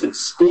Jews that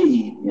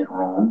stayed in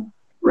Rome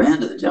ran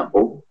to the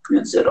temple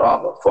and said,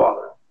 Abba,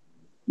 Father.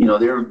 They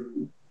were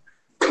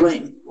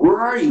claiming, where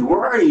are you?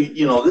 Where are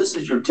you? This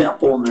is your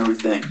temple and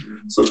everything.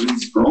 So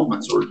these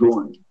Romans were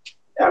going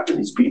after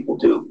these people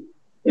too.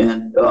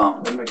 And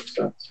That makes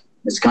sense.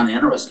 it's kind of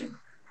interesting.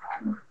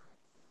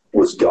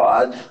 Was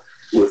God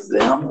with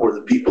them or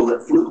the people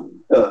that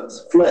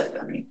fled?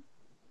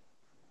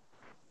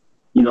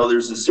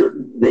 There's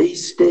they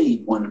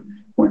stayed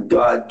when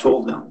God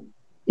told them,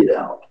 get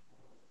out.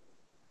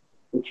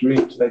 Which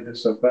means they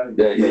disobeyed.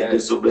 They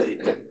disobeyed.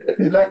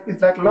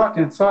 It's like Lot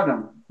in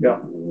Sodom. Yeah.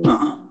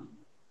 Uh-huh.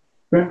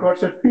 When God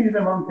said, flee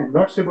the mountain,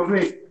 Lot said, well,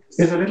 wait,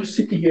 there's a little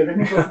city here. Let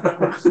me go.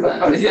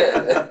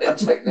 Yeah,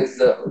 check this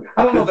out.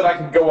 I don't know that I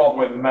can go all the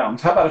way to the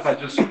mountains. How about if I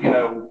just,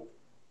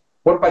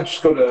 what if I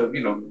just go to,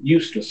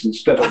 Eustis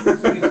instead of?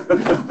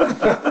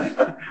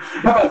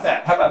 How about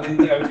that? How about, if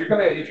you're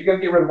gonna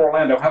get rid of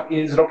Orlando,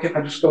 is it okay if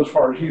I just go as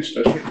far as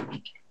Eustis?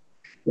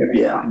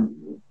 Yeah.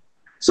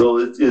 So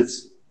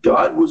it's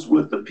God was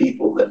with the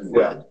people that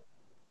fled.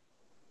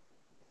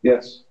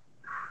 Yes,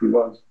 He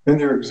was. And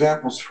there are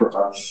examples for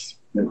us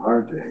in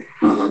our day.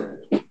 Uh-huh.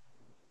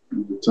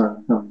 The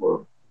time comes where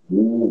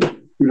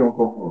we don't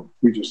go home.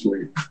 We just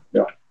leave.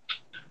 Yeah.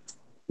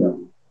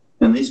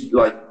 And these,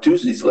 like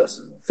Tuesday's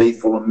lesson,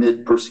 faithful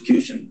amid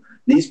persecution.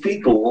 These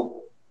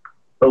people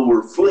who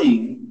were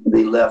fleeing,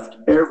 they left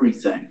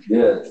everything.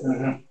 Yes.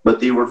 But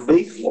they were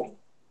faithful.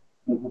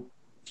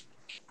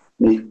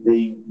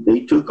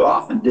 They took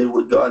off and did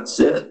what God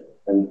said.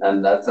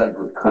 And that's a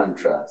good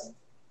contrast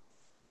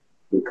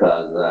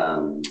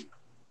because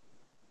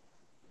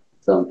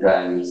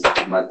sometimes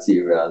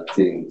material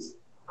things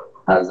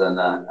has an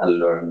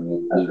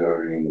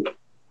alluring.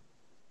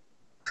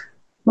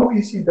 How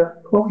easy is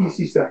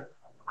that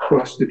for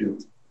us to do?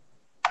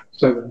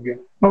 Say that again.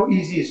 How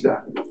easy is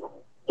that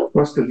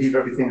for us to leave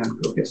everything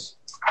and go, yes,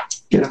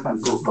 get up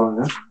and go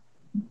further?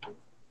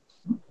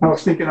 I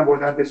was thinking about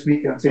that this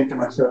week and saying to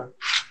myself,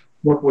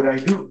 what would I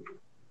do?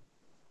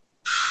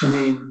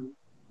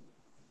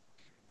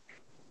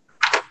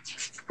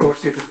 God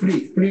said to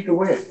flee. Flee to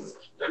where?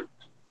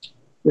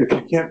 If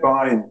you can't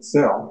buy and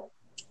sell,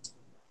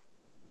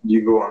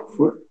 you go on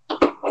foot,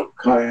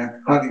 kayak.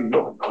 How do you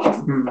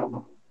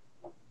go?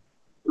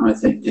 I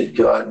think that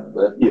God,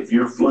 if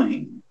you're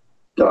fleeing,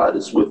 God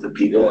is with the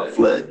people that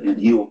fled, and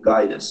he will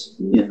guide us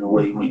in the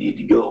way we need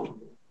to go.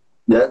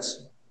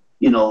 That's,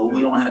 we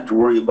don't have to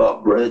worry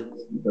about bread,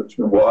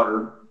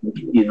 water,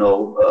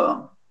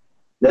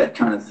 that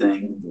kind of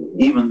thing,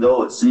 even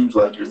though it seems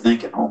like you're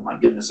thinking, oh my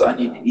goodness, I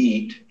need to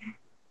eat,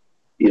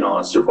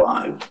 and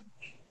survive.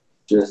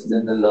 Just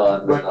in the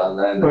Lord with all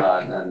thine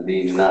heart and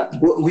lean not.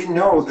 Well, we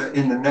know that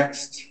in the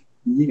next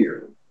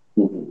year,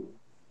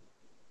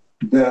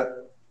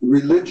 that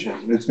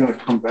religion is going to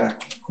come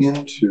back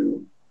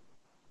into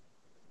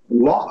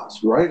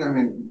laws, right? I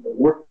mean,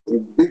 what the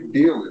big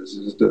deal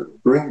is to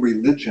bring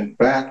religion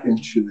back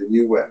into the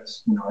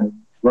U.S.,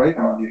 right?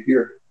 I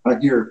hear.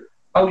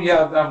 Oh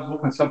yeah, I was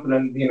looking at something,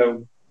 and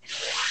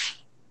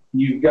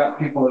you've got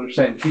people that are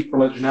saying keep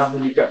religion out,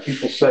 then you've got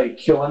people say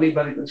kill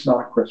anybody that's not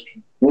a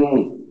Christian.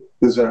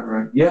 Is that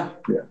right? Yeah.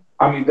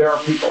 I mean, there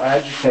are people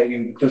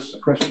agitating that this is a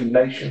Christian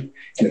nation,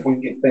 and if we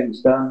can get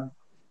things done.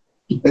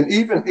 And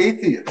even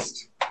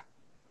atheists,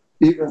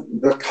 even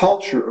the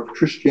culture of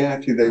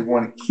Christianity they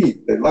want to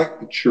keep. They like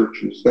the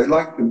churches. They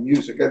like the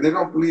music. They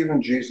don't believe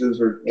in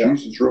Jesus or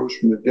Jesus rose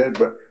from the dead,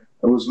 but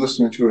I was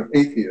listening to an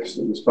atheist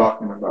that was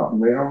talking about,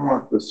 and they don't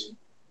want this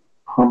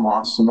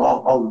Hamas and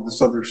all of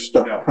this other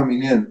stuff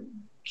coming in.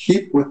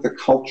 Keep with the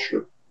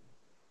culture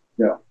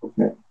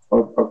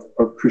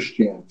of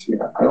Christianity.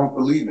 I don't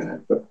believe in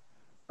it, but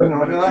and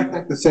I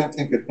think the same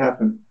thing could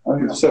happen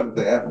with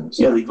Seventh-day Adventists.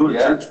 Yeah, they go to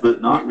church,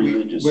 but not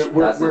religious.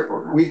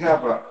 We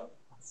have a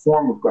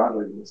form of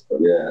godliness,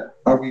 but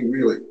are we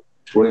really?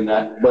 We're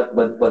not. But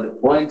the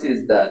point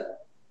is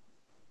that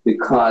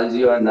because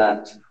you are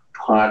not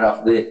part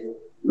of the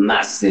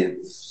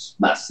masses,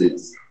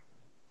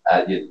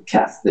 you're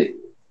Catholic.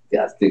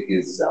 Catholic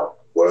is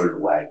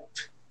worldwide,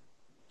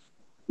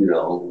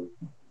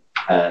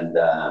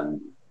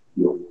 and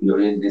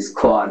you're in this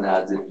corner,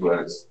 as it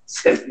were,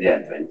 Seventh-day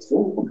Adventist.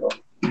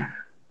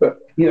 But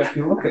if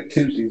you look at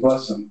Tuesday's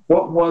lesson,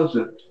 what was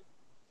it?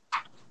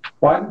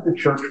 Why did the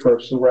church grow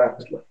so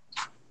rapidly?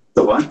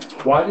 The what?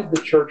 Why did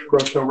the church grow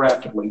so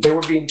rapidly? They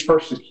were being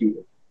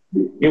persecuted.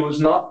 It was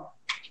not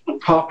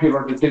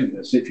popular to do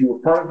this. If you were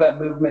part of that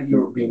movement, you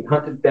were being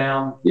hunted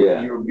down,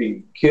 you were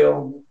being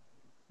killed,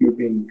 you were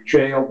being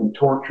jailed and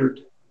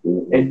tortured,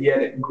 and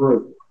yet it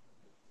grew.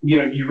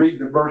 You read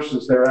the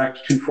verses there, Acts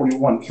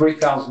 2:41,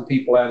 3,000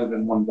 people added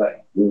in one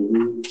day.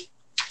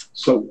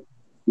 So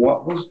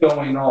what was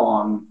going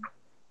on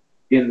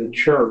in the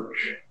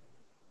church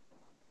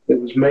that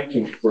was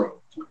making it grow?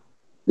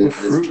 The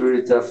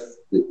spirit of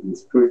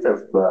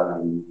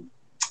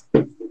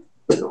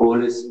the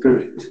Holy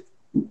Spirit,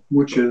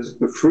 which is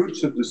the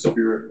fruits of the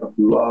Spirit of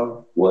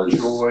love,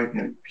 joy,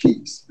 and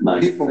peace.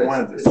 People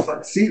wanted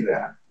to see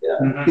that.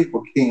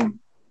 People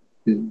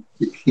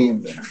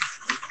became there.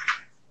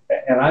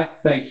 And I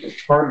think that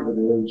part of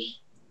it is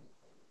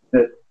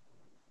that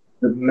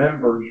the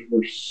members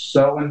were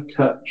so in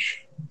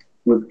touch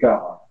with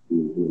God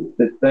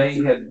that they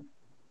had,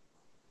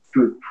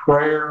 through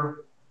prayer,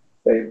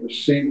 they had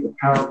received the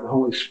power of the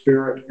Holy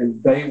Spirit,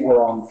 and they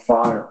were on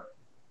fire.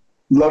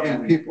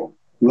 Loving people.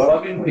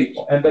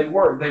 And they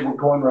were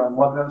going around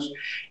loving us.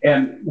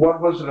 And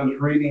what was it I was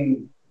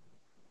reading?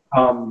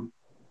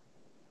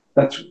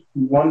 That's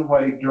one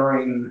way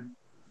during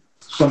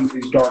some of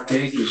these Dark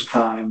Ages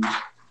times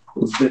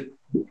that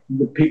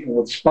the people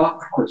would spot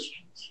the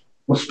Christians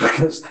was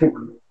because they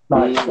were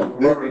nice, they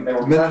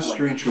were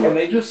ministering to, and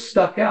they just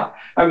stuck out.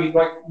 I mean,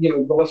 like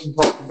the lesson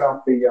talked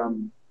about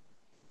the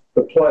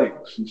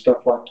plagues and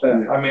stuff like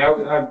that. I mean,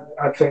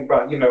 I think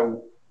about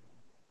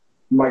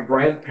my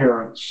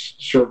grandparents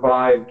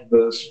survived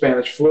the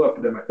Spanish flu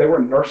epidemic. They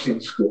were in nursing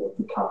school at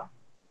the time.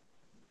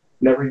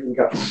 Never even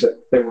got sick.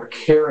 They were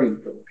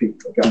caring for the people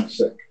that got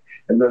sick,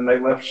 and then they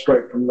left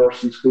straight from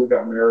nursing school,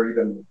 got married,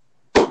 and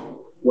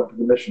went to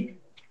the mission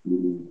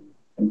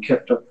and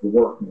kept up the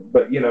work.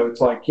 But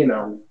it's like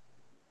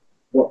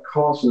what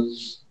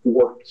causes the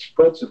work to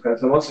spread so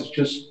fast, unless it's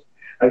just,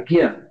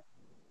 again,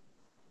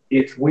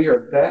 if we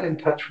are that in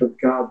touch with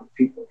God that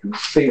people can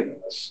see it in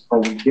us, are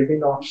we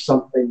giving off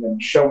something and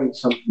showing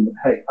something that,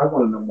 hey, I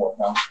want to know more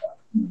about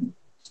that?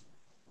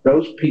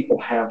 Those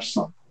people have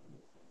something.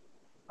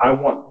 I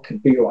want to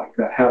be like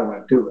that. How do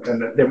I do it?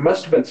 And there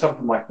must have been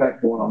something like that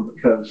going on,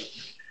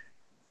 because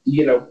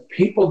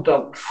people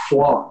don't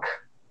flock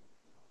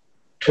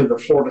to the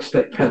Florida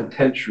State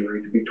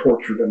Penitentiary to be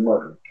tortured and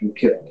murdered and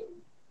killed.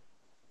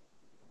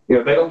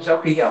 They don't say,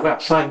 okay,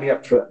 sign me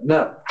up for that.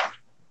 No.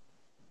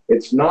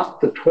 It's not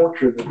the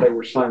torture that they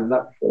were signing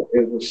up for.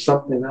 It was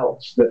something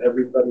else that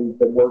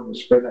the word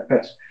was spreading that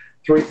fast.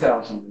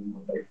 3,000 in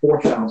one day,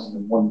 4,000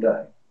 in one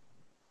day.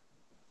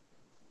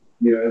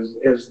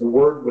 As the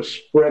word was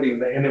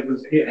spreading, and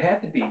it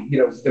had to be,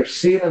 they're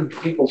seeing it in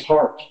people's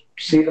hearts,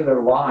 seeing it in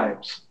their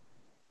lives,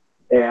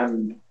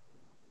 and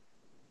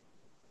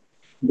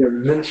they're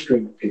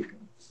ministering to people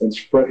and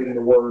spreading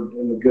the word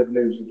and the good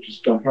news that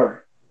just don't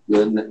hurt.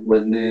 When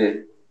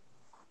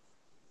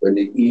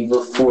the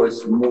evil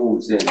force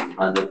moves in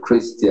on the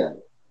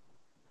Christian,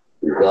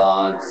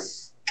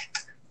 God's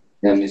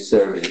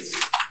emissaries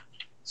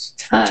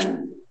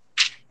stand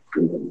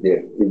in the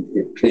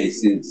in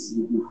places,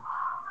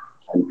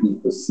 and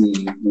people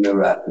see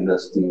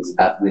miraculous things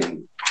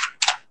happening,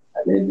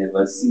 and they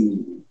never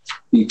see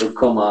people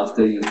come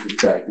after you to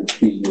try to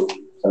kill you.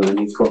 And when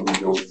you come, you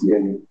don't see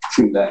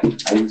anything like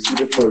it. And you see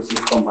the person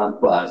come and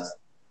pass,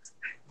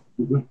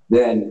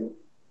 then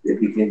they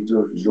begin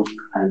to look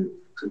and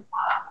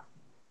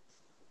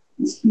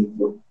these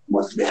people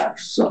must have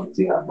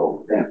something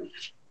about them.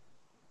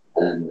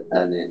 And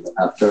then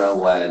after a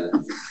while,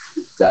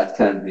 that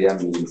can be a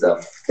means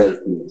of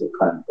helping to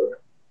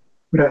convert.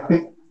 But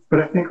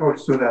I think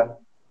also that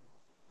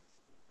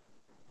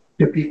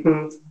the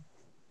people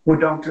were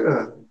down to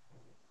earth.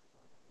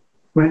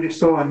 When they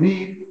saw a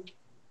need,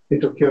 they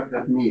took care of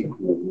that need.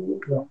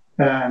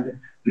 And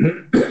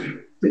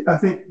I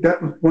think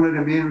that was one of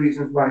the main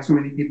reasons why so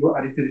many people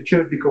added to the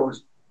church,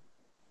 because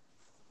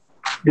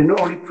they not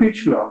only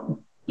preach love,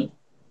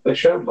 they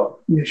showed love.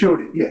 They showed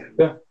it,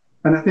 yeah.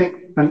 And I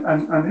think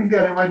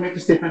that I might make the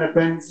statement at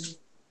times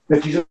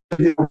that Jesus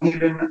is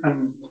healing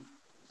and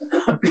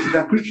people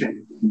are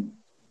preaching.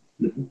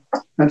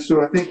 And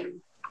so I think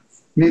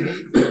maybe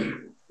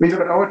when you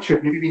look at our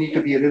church, maybe we need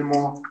to be a little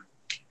more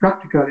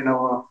practical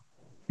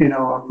in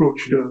our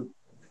approach to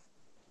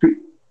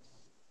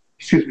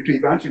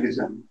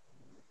evangelism,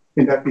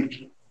 in that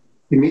we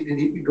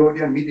go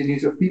there and meet the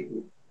needs of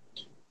people.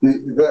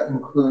 That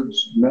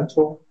includes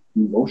mental,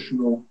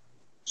 emotional,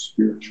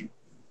 spiritual.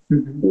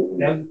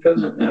 And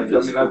physical. I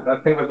mean, I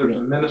think that there's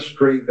a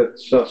ministry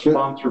that's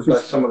sponsored by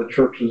some of the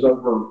churches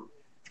over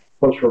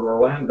closer to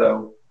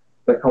Orlando.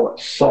 They call it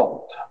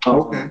SALT.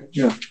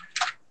 Yeah.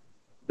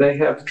 They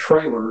have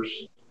trailers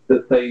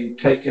that they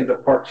take into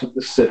parts of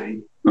the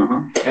city,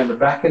 and the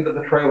back end of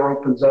the trailer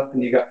opens up,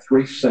 and you got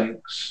 3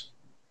 sinks,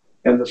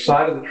 and the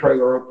side of the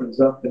trailer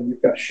opens up, and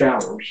you've got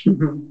showers,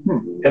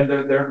 and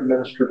they're there to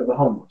minister to the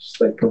homeless.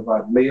 They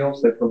provide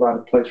meals. They provide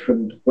a place for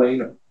them to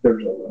clean.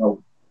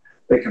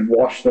 They can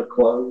wash their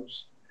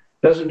clothes.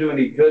 Doesn't do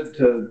any good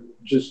to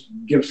just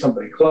give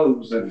somebody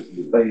clothes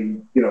if they,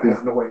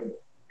 have no way to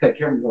take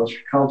care of them unless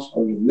you're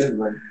constantly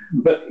midway.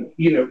 But,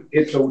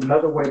 it's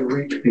another way to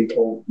reach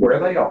people where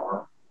they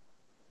are,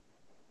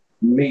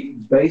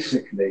 meet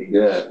basic needs,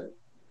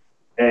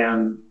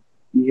 and,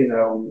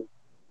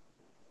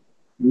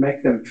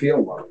 make them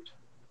feel loved.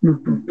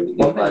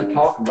 One thing to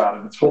talk about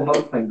it, it's a whole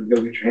other thing to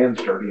go get your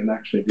hands dirty and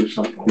actually do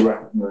something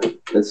right.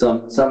 But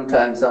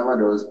sometimes some of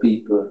those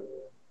people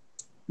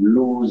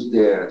lose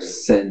their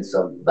sense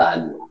of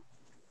value,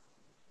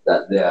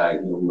 that they are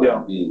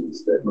human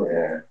beings, that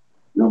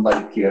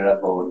nobody cares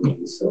about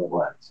them so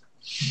much.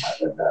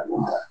 Other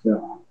than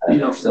that.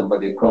 And if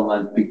somebody come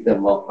and pick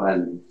them up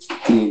and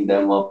clean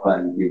them up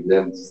and give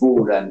them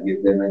food and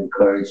give them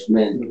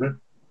encouragement,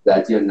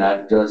 that you're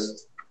not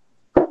just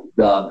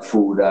dog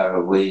food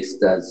or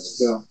waste as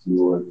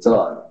you were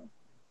taught.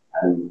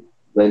 And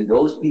when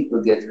those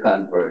people get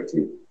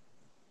converted,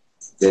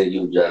 they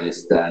usually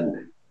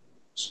stand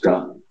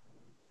strong.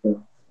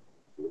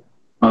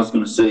 I was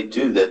going to say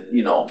too that,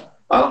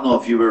 I don't know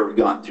if you've ever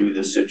gone through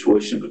this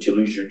situation, but you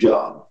lose your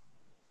job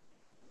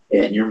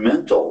and your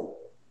mental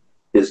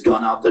has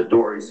gone out the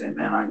door. You say,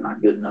 man, I'm not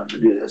good enough to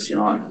do this,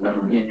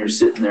 and you're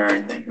sitting there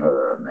and thinking,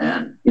 oh,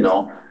 man,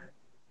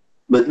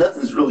 but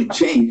nothing's really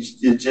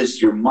changed. It's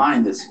just your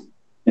mind is,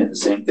 and the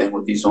same thing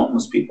with these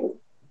homeless people.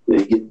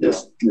 They get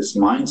this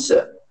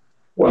mindset.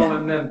 Well,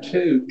 and then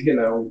too,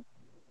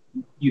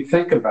 you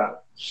think about it.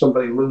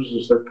 Somebody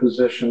loses their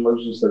position,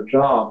 loses their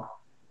job.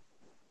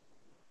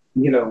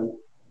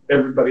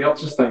 Everybody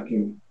else is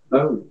thinking,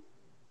 oh,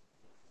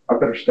 I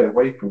better stay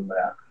away from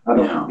that. I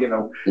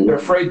don't, they're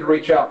afraid to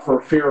reach out for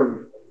fear of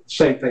the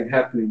same thing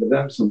happening to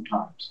them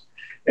sometimes.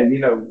 And,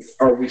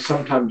 are we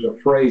sometimes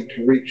afraid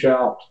to reach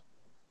out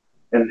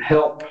and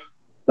help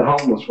the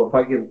homeless? Well, if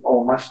I give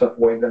all my stuff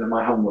away, then am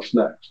I homeless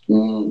next?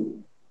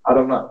 I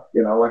don't know,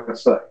 like I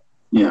say.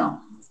 Yeah.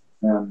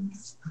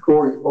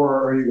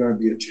 Or are you going to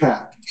be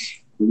attacked?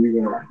 Are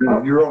you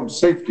going to, your own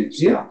safety?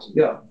 Yeah.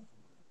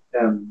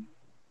 And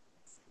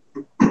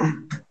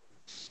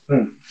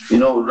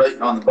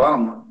right on the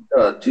bottom,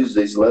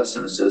 Tuesday's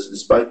lesson, it says,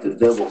 despite the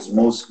devil's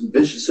most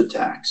vicious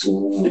attacks,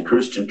 the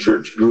Christian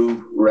church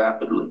grew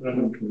rapidly.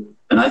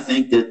 And I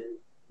think that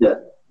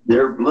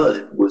their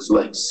blood was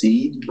like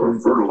seed or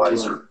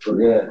fertilizer.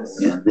 Yes.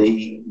 And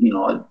they,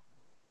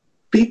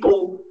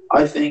 people,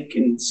 I think,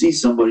 can see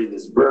somebody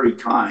that's very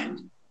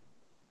kind.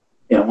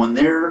 And when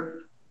they're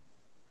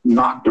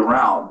knocked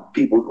around,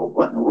 people go,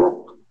 what in the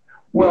world?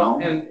 Well,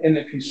 and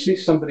if you see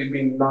somebody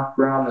being knocked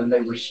around and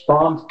they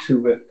respond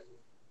to it,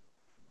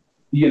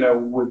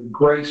 with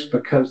grace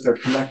because they're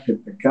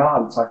connected to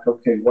God, it's like,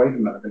 okay, wait a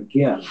minute,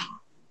 again,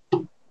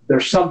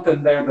 there's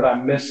something there that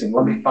I'm missing.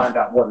 Let me find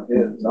out what it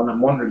is. And I'm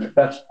wondering if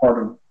that's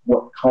part of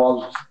what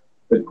caused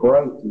the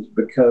growth, is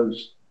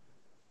because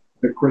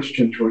the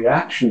Christians'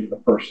 reaction to the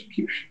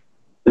persecution.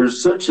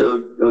 There's such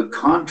a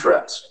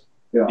contrast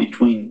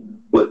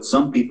between what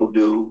some people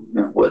do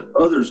and what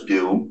others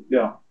do.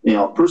 Yeah.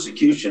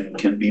 Persecution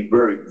can be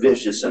very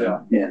vicious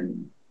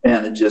and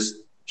it just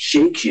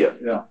shakes you.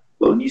 Yeah.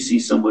 But when you see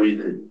somebody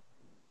that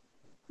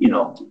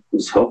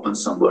is helping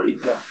somebody.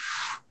 Yeah.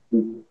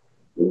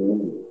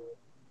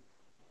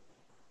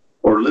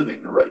 Or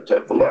living the right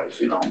type of life,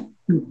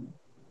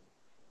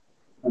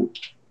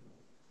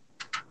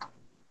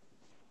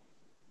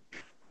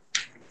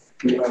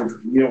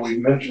 We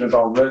mentioned it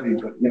already,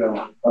 but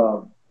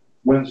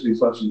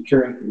Wednesday's lesson,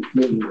 caring for the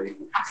community.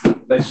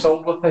 They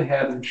sold what they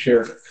had and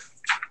shared it.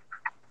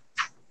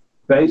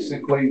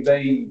 Basically,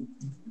 they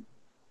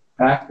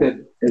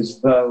acted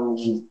as though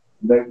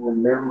they were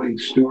merely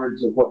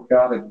stewards of what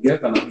God had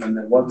given them, and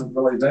it wasn't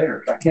really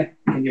theirs. Can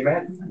you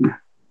imagine?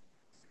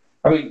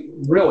 I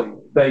mean, really,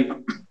 they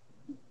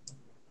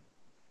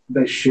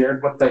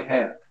shared what they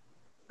had.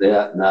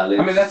 Knowledge.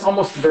 I mean, that's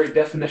almost the very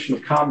definition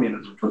of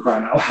communism, for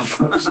crying out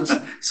loud.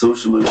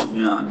 Socialism,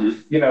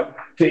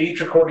 to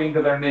each according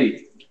to their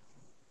need.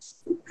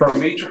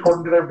 From each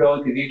according to their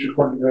ability, to each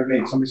according to their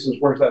need. Somebody says,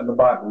 where's that in the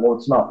Bible? Well,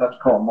 it's not. That's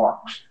Karl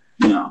Marx.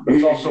 Yeah. But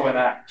it's also in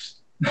Acts.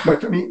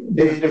 But I mean,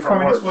 the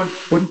communists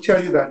wouldn't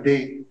tell you that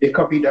they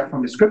copied that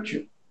from the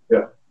scripture.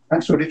 Yeah.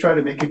 And so they try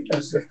to make it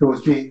as if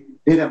they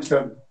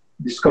themselves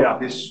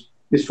discovered this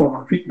form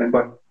of treatment,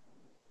 but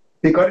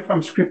they got it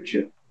from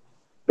scripture.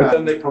 But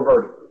then they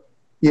perverted it.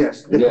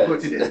 Yes, they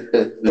perverted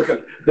it.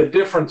 Because the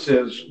difference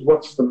is,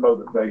 what's the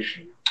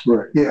motivation?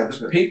 Right. Yeah.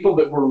 The people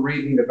that we're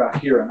reading about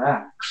here in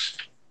Acts,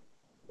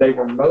 they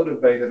were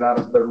motivated out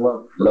of their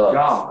love for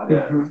God,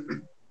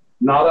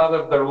 not out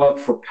of their love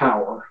for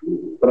power,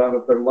 but out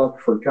of their love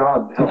for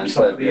God to help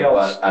somebody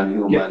else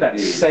get that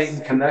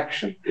same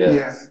connection.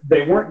 Yes.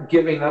 They weren't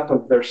giving up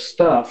of their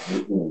stuff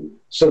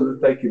so that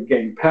they could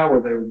gain power.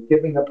 They were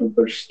giving up of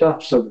their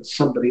stuff so that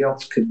somebody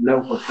else could know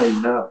what they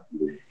know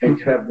and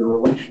could have the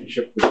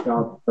relationship with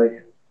God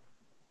that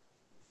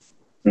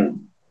they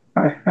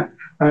had.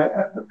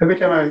 Every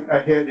time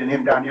I hear the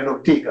name Daniel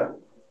Ortega,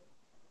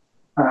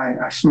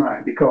 I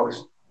smile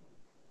because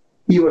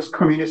he was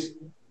communist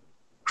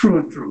through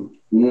and through.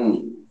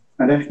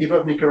 And then the people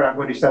of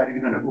Nicaragua decided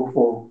we're going to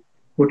go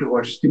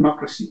towards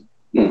democracy.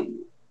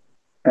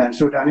 And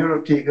so Daniel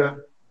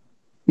Ortega,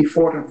 he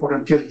fought and fought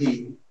until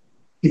he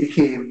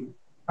became,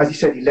 as he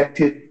said,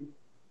 elected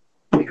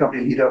to become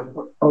the leader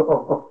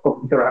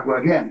of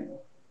Nicaragua again.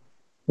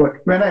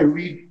 But when I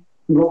read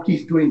what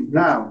he's doing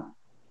now,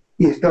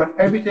 he has done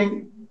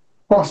everything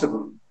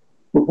possible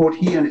for both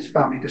he and his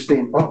family to stay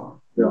in power.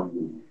 Yeah.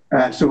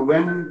 And so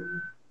when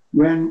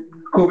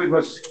COVID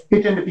was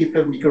hitting the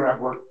people of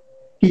Nicaragua,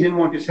 he didn't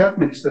want his health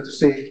minister to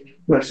say,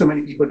 well, so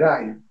many people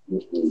died.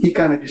 He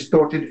kind of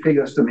distorted the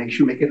figures to make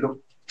it look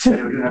like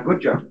they were doing a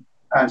good job.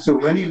 And so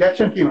when the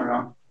election came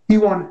around,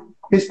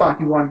 his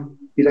party won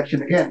the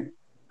election again.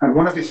 And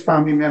one of his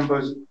family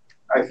members,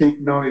 I think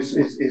now is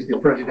the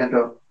president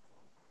of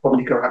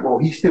Nicaragua. Or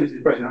he still is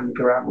the president of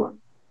Nicaragua.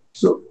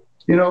 So,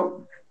 we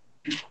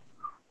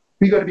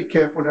got to be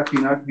careful that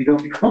we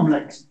don't become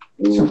like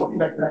somebody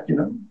like that,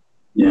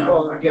 Yeah.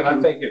 Well, again, I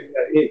think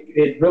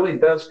it really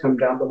does come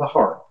down to the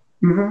heart.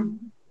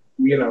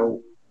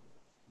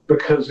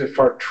 Because if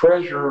our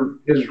treasure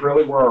is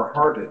really where our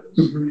heart is,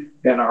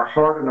 and our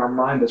heart and our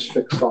mind is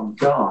fixed on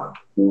God,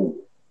 then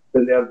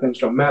the other things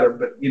don't matter.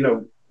 But,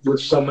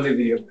 with so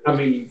many of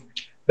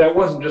that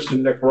wasn't just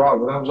in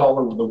Nicaragua, that was all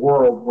over the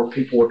world where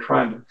people were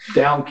trying to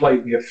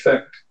downplay the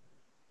effect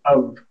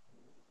of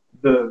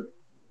the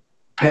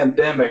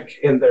pandemic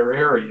in their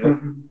area.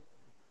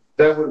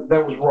 That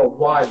was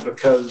worldwide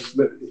because,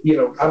 I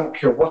don't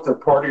care what their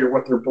party or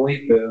what their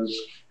belief is,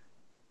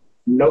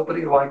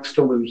 nobody likes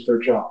to lose their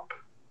job.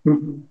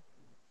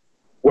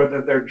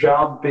 Whether their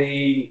job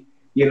be,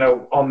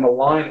 on the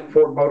line at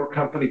Ford Motor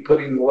Company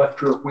putting the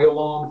left rear wheel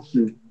on,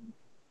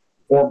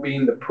 or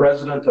being the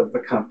president of the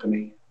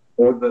company,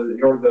 or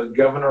the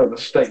governor of the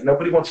state.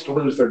 Nobody wants to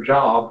lose their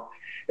job,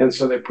 and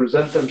so they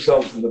present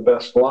themselves in the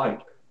best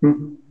light.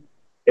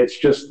 It's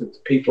just that the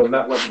people in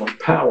that level of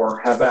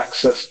power have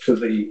access to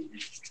the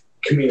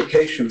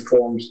communication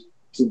forms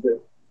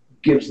that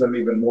gives them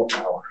even more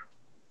power.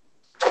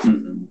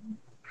 And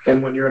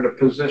when you're in a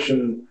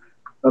position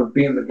of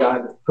being the guy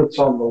that puts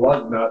on the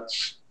lug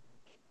nuts,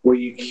 well,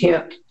 you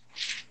can't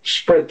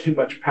spread too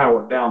much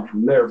power down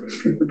from there. But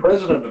if you're the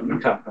president of the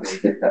company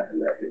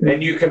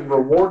and you can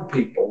reward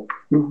people,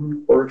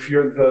 or if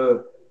you're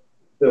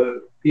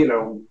the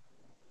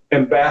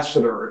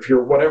ambassador, if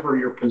you're whatever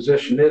your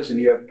position is and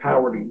you have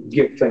power to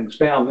give things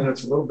down, then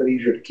it's a little bit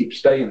easier to keep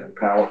staying in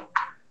power.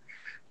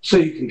 So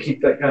you can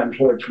keep that guy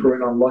employed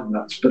screwing on lug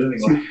nuts. But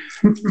anyway.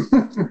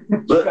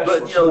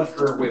 but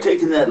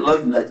taking that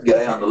lug nut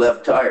guy on the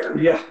left tire,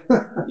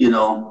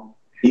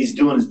 he's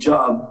doing his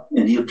job,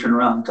 and he'll turn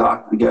around and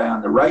talk to the guy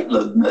on the right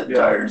lug nut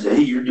tire and say,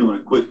 hey, you're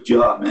doing a quick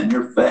job, man.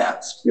 You're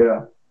fast.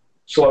 Yeah.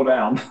 Slow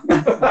down.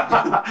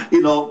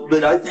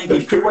 But I think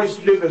there's two ways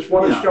to do this.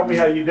 One is show me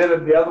how you did it,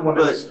 and the other one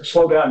is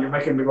slow down. You're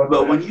making me look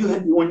bad.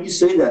 But when you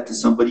say that to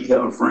somebody, you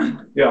have a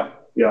friend. Yeah.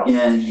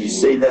 And you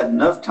say that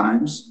enough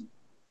times,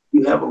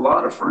 you have a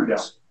lot of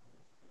friends.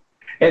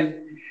 Yeah. And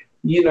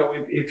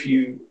if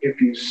you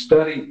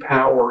study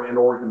power in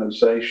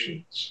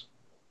organizations,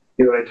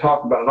 they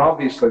talk about it.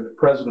 Obviously, the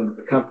president of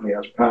the company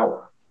has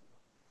power,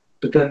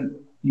 but then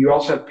you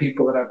also have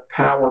people that have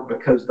power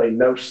because they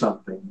know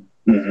something.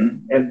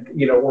 Mm-hmm. And,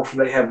 or if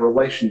they have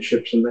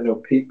relationships and they know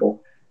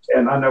people.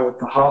 And I know at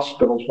the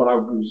hospitals, when I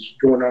was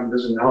going around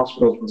visiting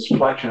hospitals with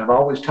supply chain, I'd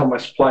always tell my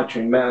supply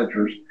chain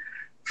managers,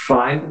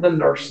 find the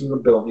nurse in the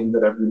building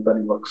that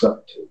everybody looks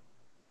up to.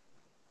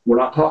 We're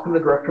not talking the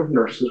director of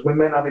nurses. We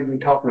may not even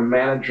be talking a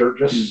manager,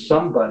 just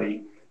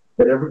somebody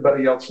that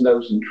everybody else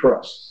knows and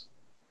trusts.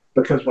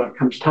 Because when it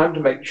comes time to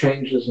make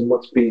changes in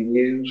what's being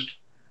used,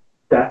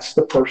 that's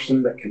the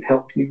person that can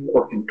help you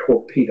or can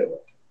torpedo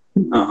it.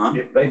 Uh-huh.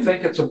 If they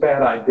think it's a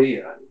bad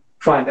idea,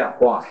 find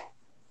out why.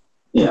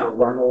 Yeah. You'll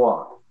learn a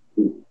lot.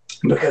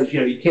 Because,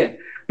 you can't.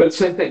 But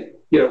same thing,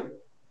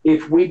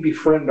 if we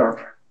befriend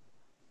our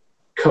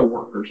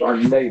coworkers, our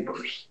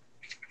neighbors,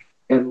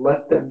 and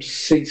let them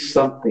see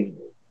something,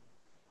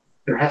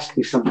 there has to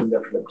be something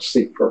there for them to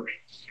see first.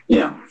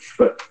 Yeah.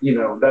 But,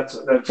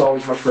 that's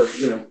always my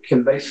prayer.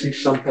 Can they see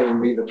something in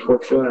me that's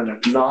worth doing? And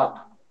if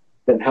not,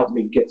 then help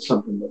me get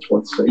something that's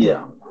worth seeing.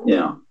 Yeah.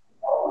 Yeah.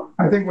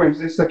 I think when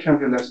this section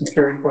of the lesson,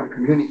 caring for the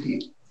community,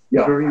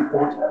 is very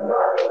important.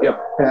 Yeah.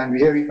 And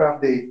here we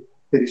have the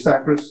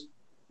disciples,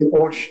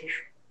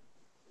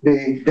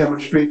 they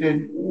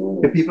demonstrated,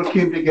 the people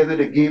came together,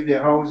 they gave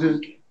their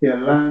houses, their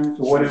lands,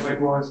 or whatever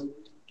it was,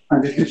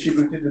 and they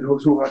distributed to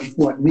those who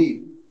had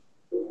need.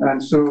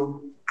 And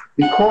so,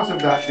 because of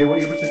that, they were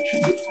able to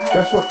choose.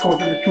 That's what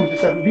caused them to choose the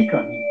 7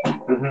 deacons.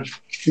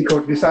 Mm-hmm.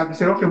 Because the disciples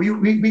said, okay, we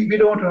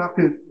don't want to have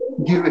to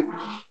deal with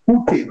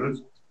food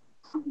tables.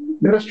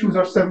 Let us choose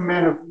our 7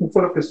 men who are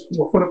full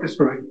of the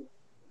Spirit,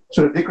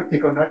 so that they could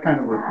take on that kind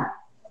of work.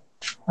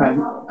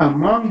 And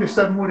among the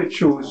 7 who they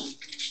chose,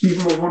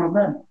 Stephen was one of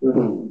them.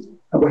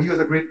 Mm-hmm. But he was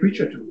a great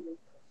preacher too.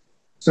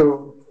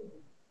 So.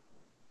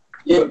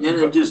 Yeah, and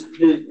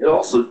it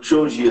also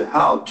shows you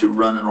how to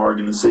run an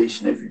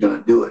organization if you're going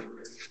to do it.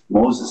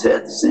 Moses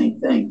had the same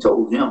thing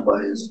told him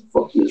by his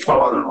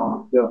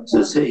father-in-law. Yeah.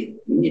 Says, hey,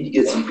 you need to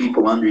get some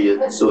people under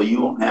you so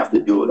you won't have to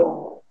do it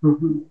all.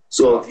 Mm-hmm.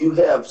 So if you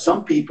have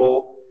some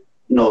people,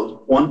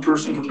 one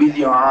person can be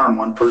the arm,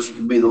 one person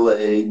can be the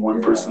leg,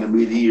 one person can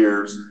be the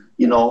ears,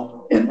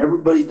 and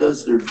everybody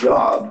does their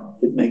job,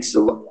 it makes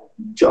the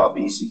job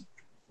easy.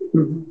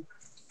 Mm-hmm.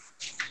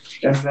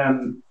 And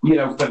then,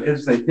 but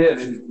as they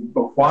did,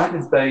 but why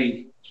did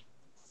they,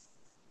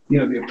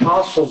 the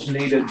apostles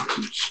needed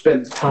to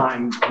spend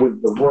time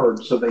with the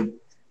word, so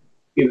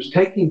it was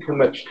taking too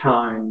much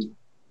time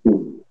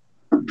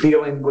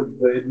dealing with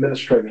the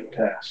administrative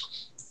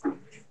tasks.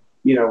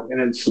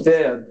 And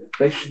instead,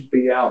 they should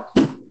be out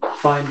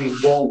finding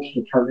wolves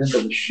to turn into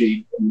the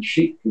sheep, and the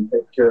sheep can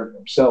take care of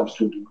themselves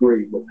to a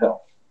degree with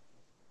help.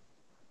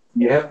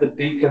 You have the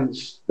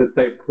deacons that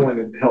they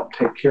appointed to help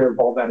take care of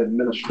all that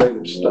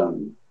administrative stuff,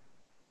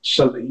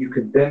 so that you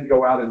could then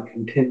go out and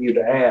continue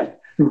to add.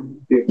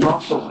 The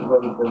apostles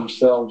devoted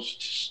themselves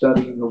to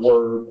studying the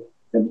word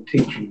and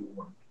teaching the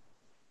word.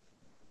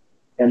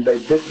 And they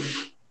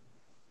didn't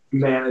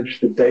manage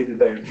the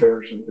day-to-day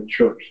affairs of the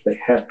church. They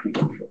had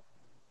people.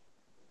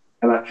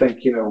 And I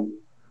think,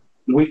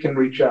 we can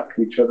reach out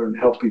to each other and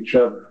help each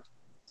other.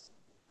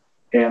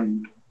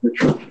 And the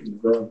church can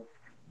grow.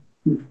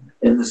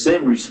 In the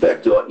same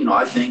respect,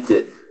 I think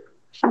that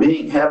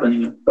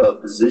having a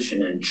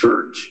position in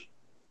church,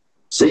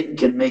 Satan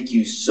can make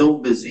you so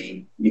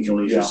busy you can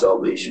lose your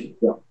salvation.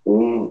 Yeah.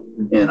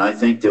 And I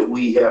think that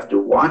we have to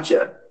watch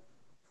it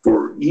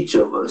for each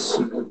of us,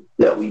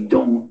 that we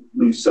don't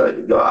lose sight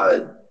of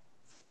God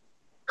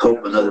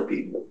helping other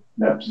people.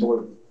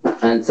 Absolutely.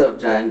 And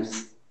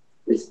sometimes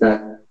it's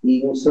not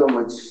even so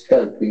much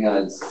helping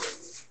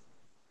as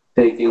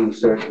taking a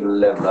certain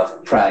level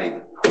of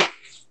pride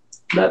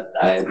that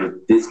I have a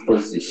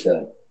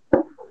disposition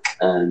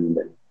and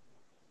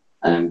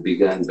I'm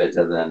bigger and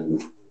better than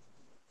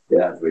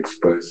the average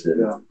person.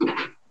 Yeah.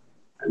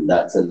 And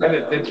that's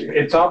another. And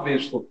it's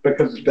obvious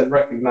because it's been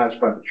recognized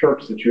by the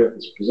church that you have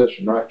this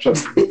position, right? So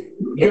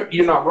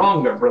you're not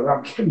wrong there,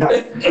 brother.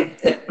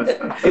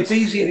 It's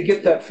easy to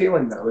get that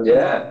feeling, though, isn't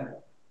it?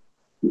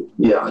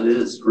 Yeah, it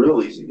is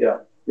real easy. Yeah.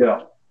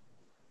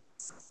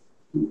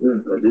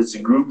 But it's a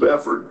group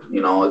effort,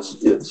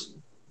 it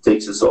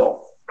takes us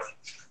all.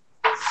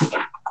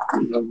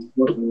 I'm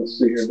looking, let's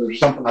see here. There's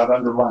something I've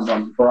underlined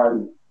on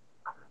Friday.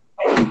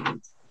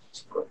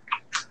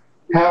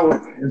 How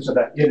it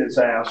is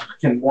asked,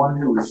 can one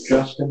who is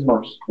just and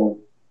merciful,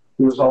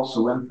 who is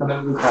also infinite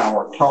in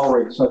power,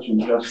 tolerate such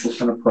injustice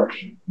and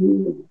oppression?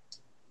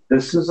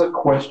 This is a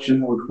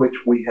question with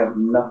which we have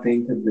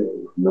nothing to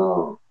do.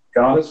 No.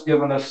 God has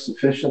given us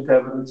sufficient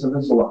evidence of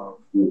his love,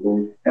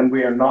 and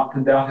we are not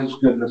to doubt his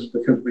goodness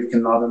because we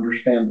cannot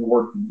understand the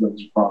workings of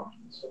his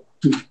providence.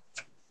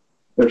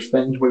 There's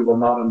things we will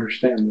not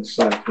understand this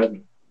side of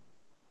heaven.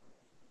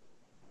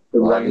 The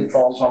rain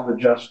falls on the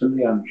just and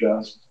the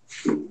unjust.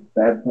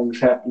 Bad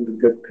things happen to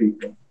good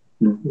people.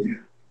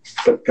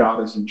 But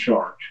God is in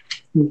charge.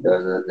 And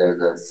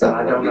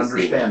I don't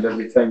understand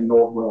everything,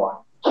 nor will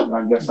I. And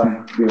I guess I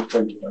have to be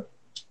afraid of it.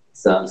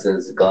 Psalm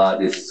says,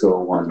 God is so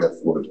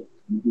wonderful.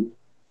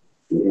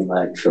 In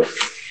my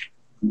trust.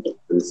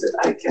 He said,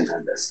 I can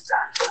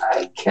understand.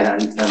 I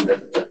can't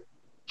understand.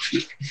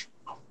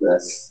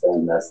 That's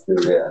the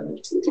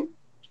reality.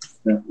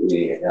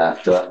 We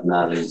have to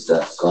acknowledge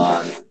that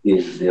God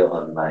is the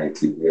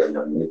Almighty, the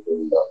unlimited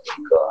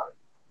loving God.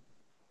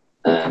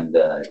 And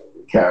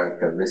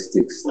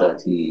characteristics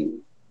that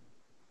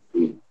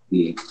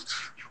He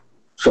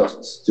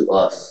trusts to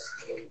us.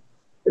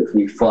 If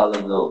we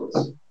follow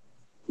those,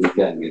 we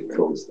can get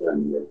closer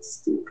and get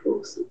still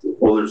closer to Him.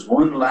 Well, there's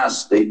one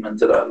last statement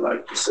that I'd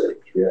like to say.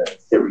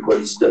 Yes.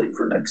 Everybody study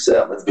for next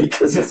Sabbath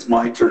because it's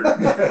my turn.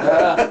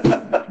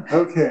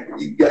 Okay.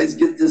 You guys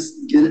get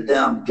it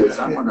down because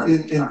I'm gonna.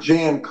 And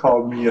Jan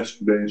called me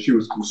yesterday and she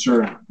was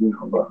concerned,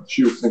 about,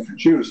 she was thinking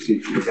she was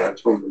teaching, but I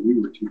told her we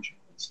were teaching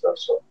and stuff.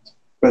 So,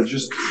 but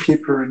just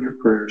keep her in your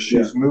prayers.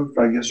 She's moved,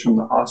 I guess, from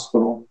the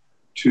hospital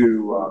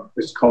to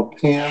it's called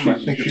PAM. I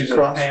think she's it's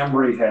at PAM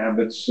rehab.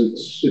 It's a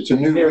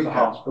new near rehab. the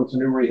hospital. It's a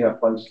new rehab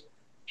place.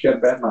 She had a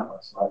bad night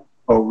last night.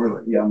 Oh,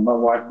 really? Yeah, my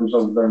wife was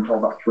over there until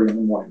about 3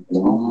 a.m.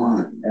 Oh,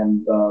 my.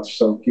 And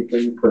so keep her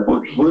in your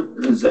prayers.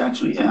 What has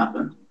actually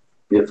happened?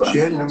 She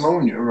had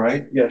pneumonia,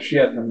 right? Yeah, she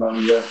had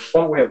pneumonia.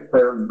 Why don't we have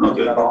prayer and turn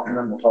that off, and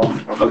then we'll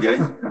talk. Okay.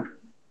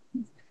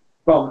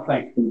 Father,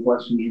 thank you for the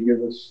blessings you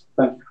give us.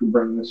 Thank you for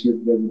bringing us here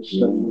together to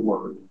study the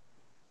Word.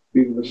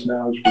 Be with us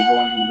now as we go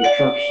into the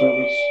church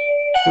service.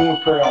 And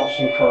we'll pray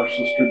also for our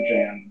sister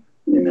Jan.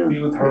 Amen. Be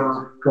with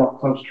her, draw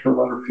close to her,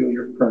 let her feel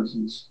your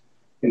presence,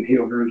 and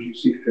heal her as you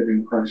see fit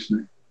in Christ's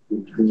name.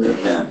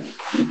 Amen.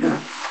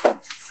 Amen.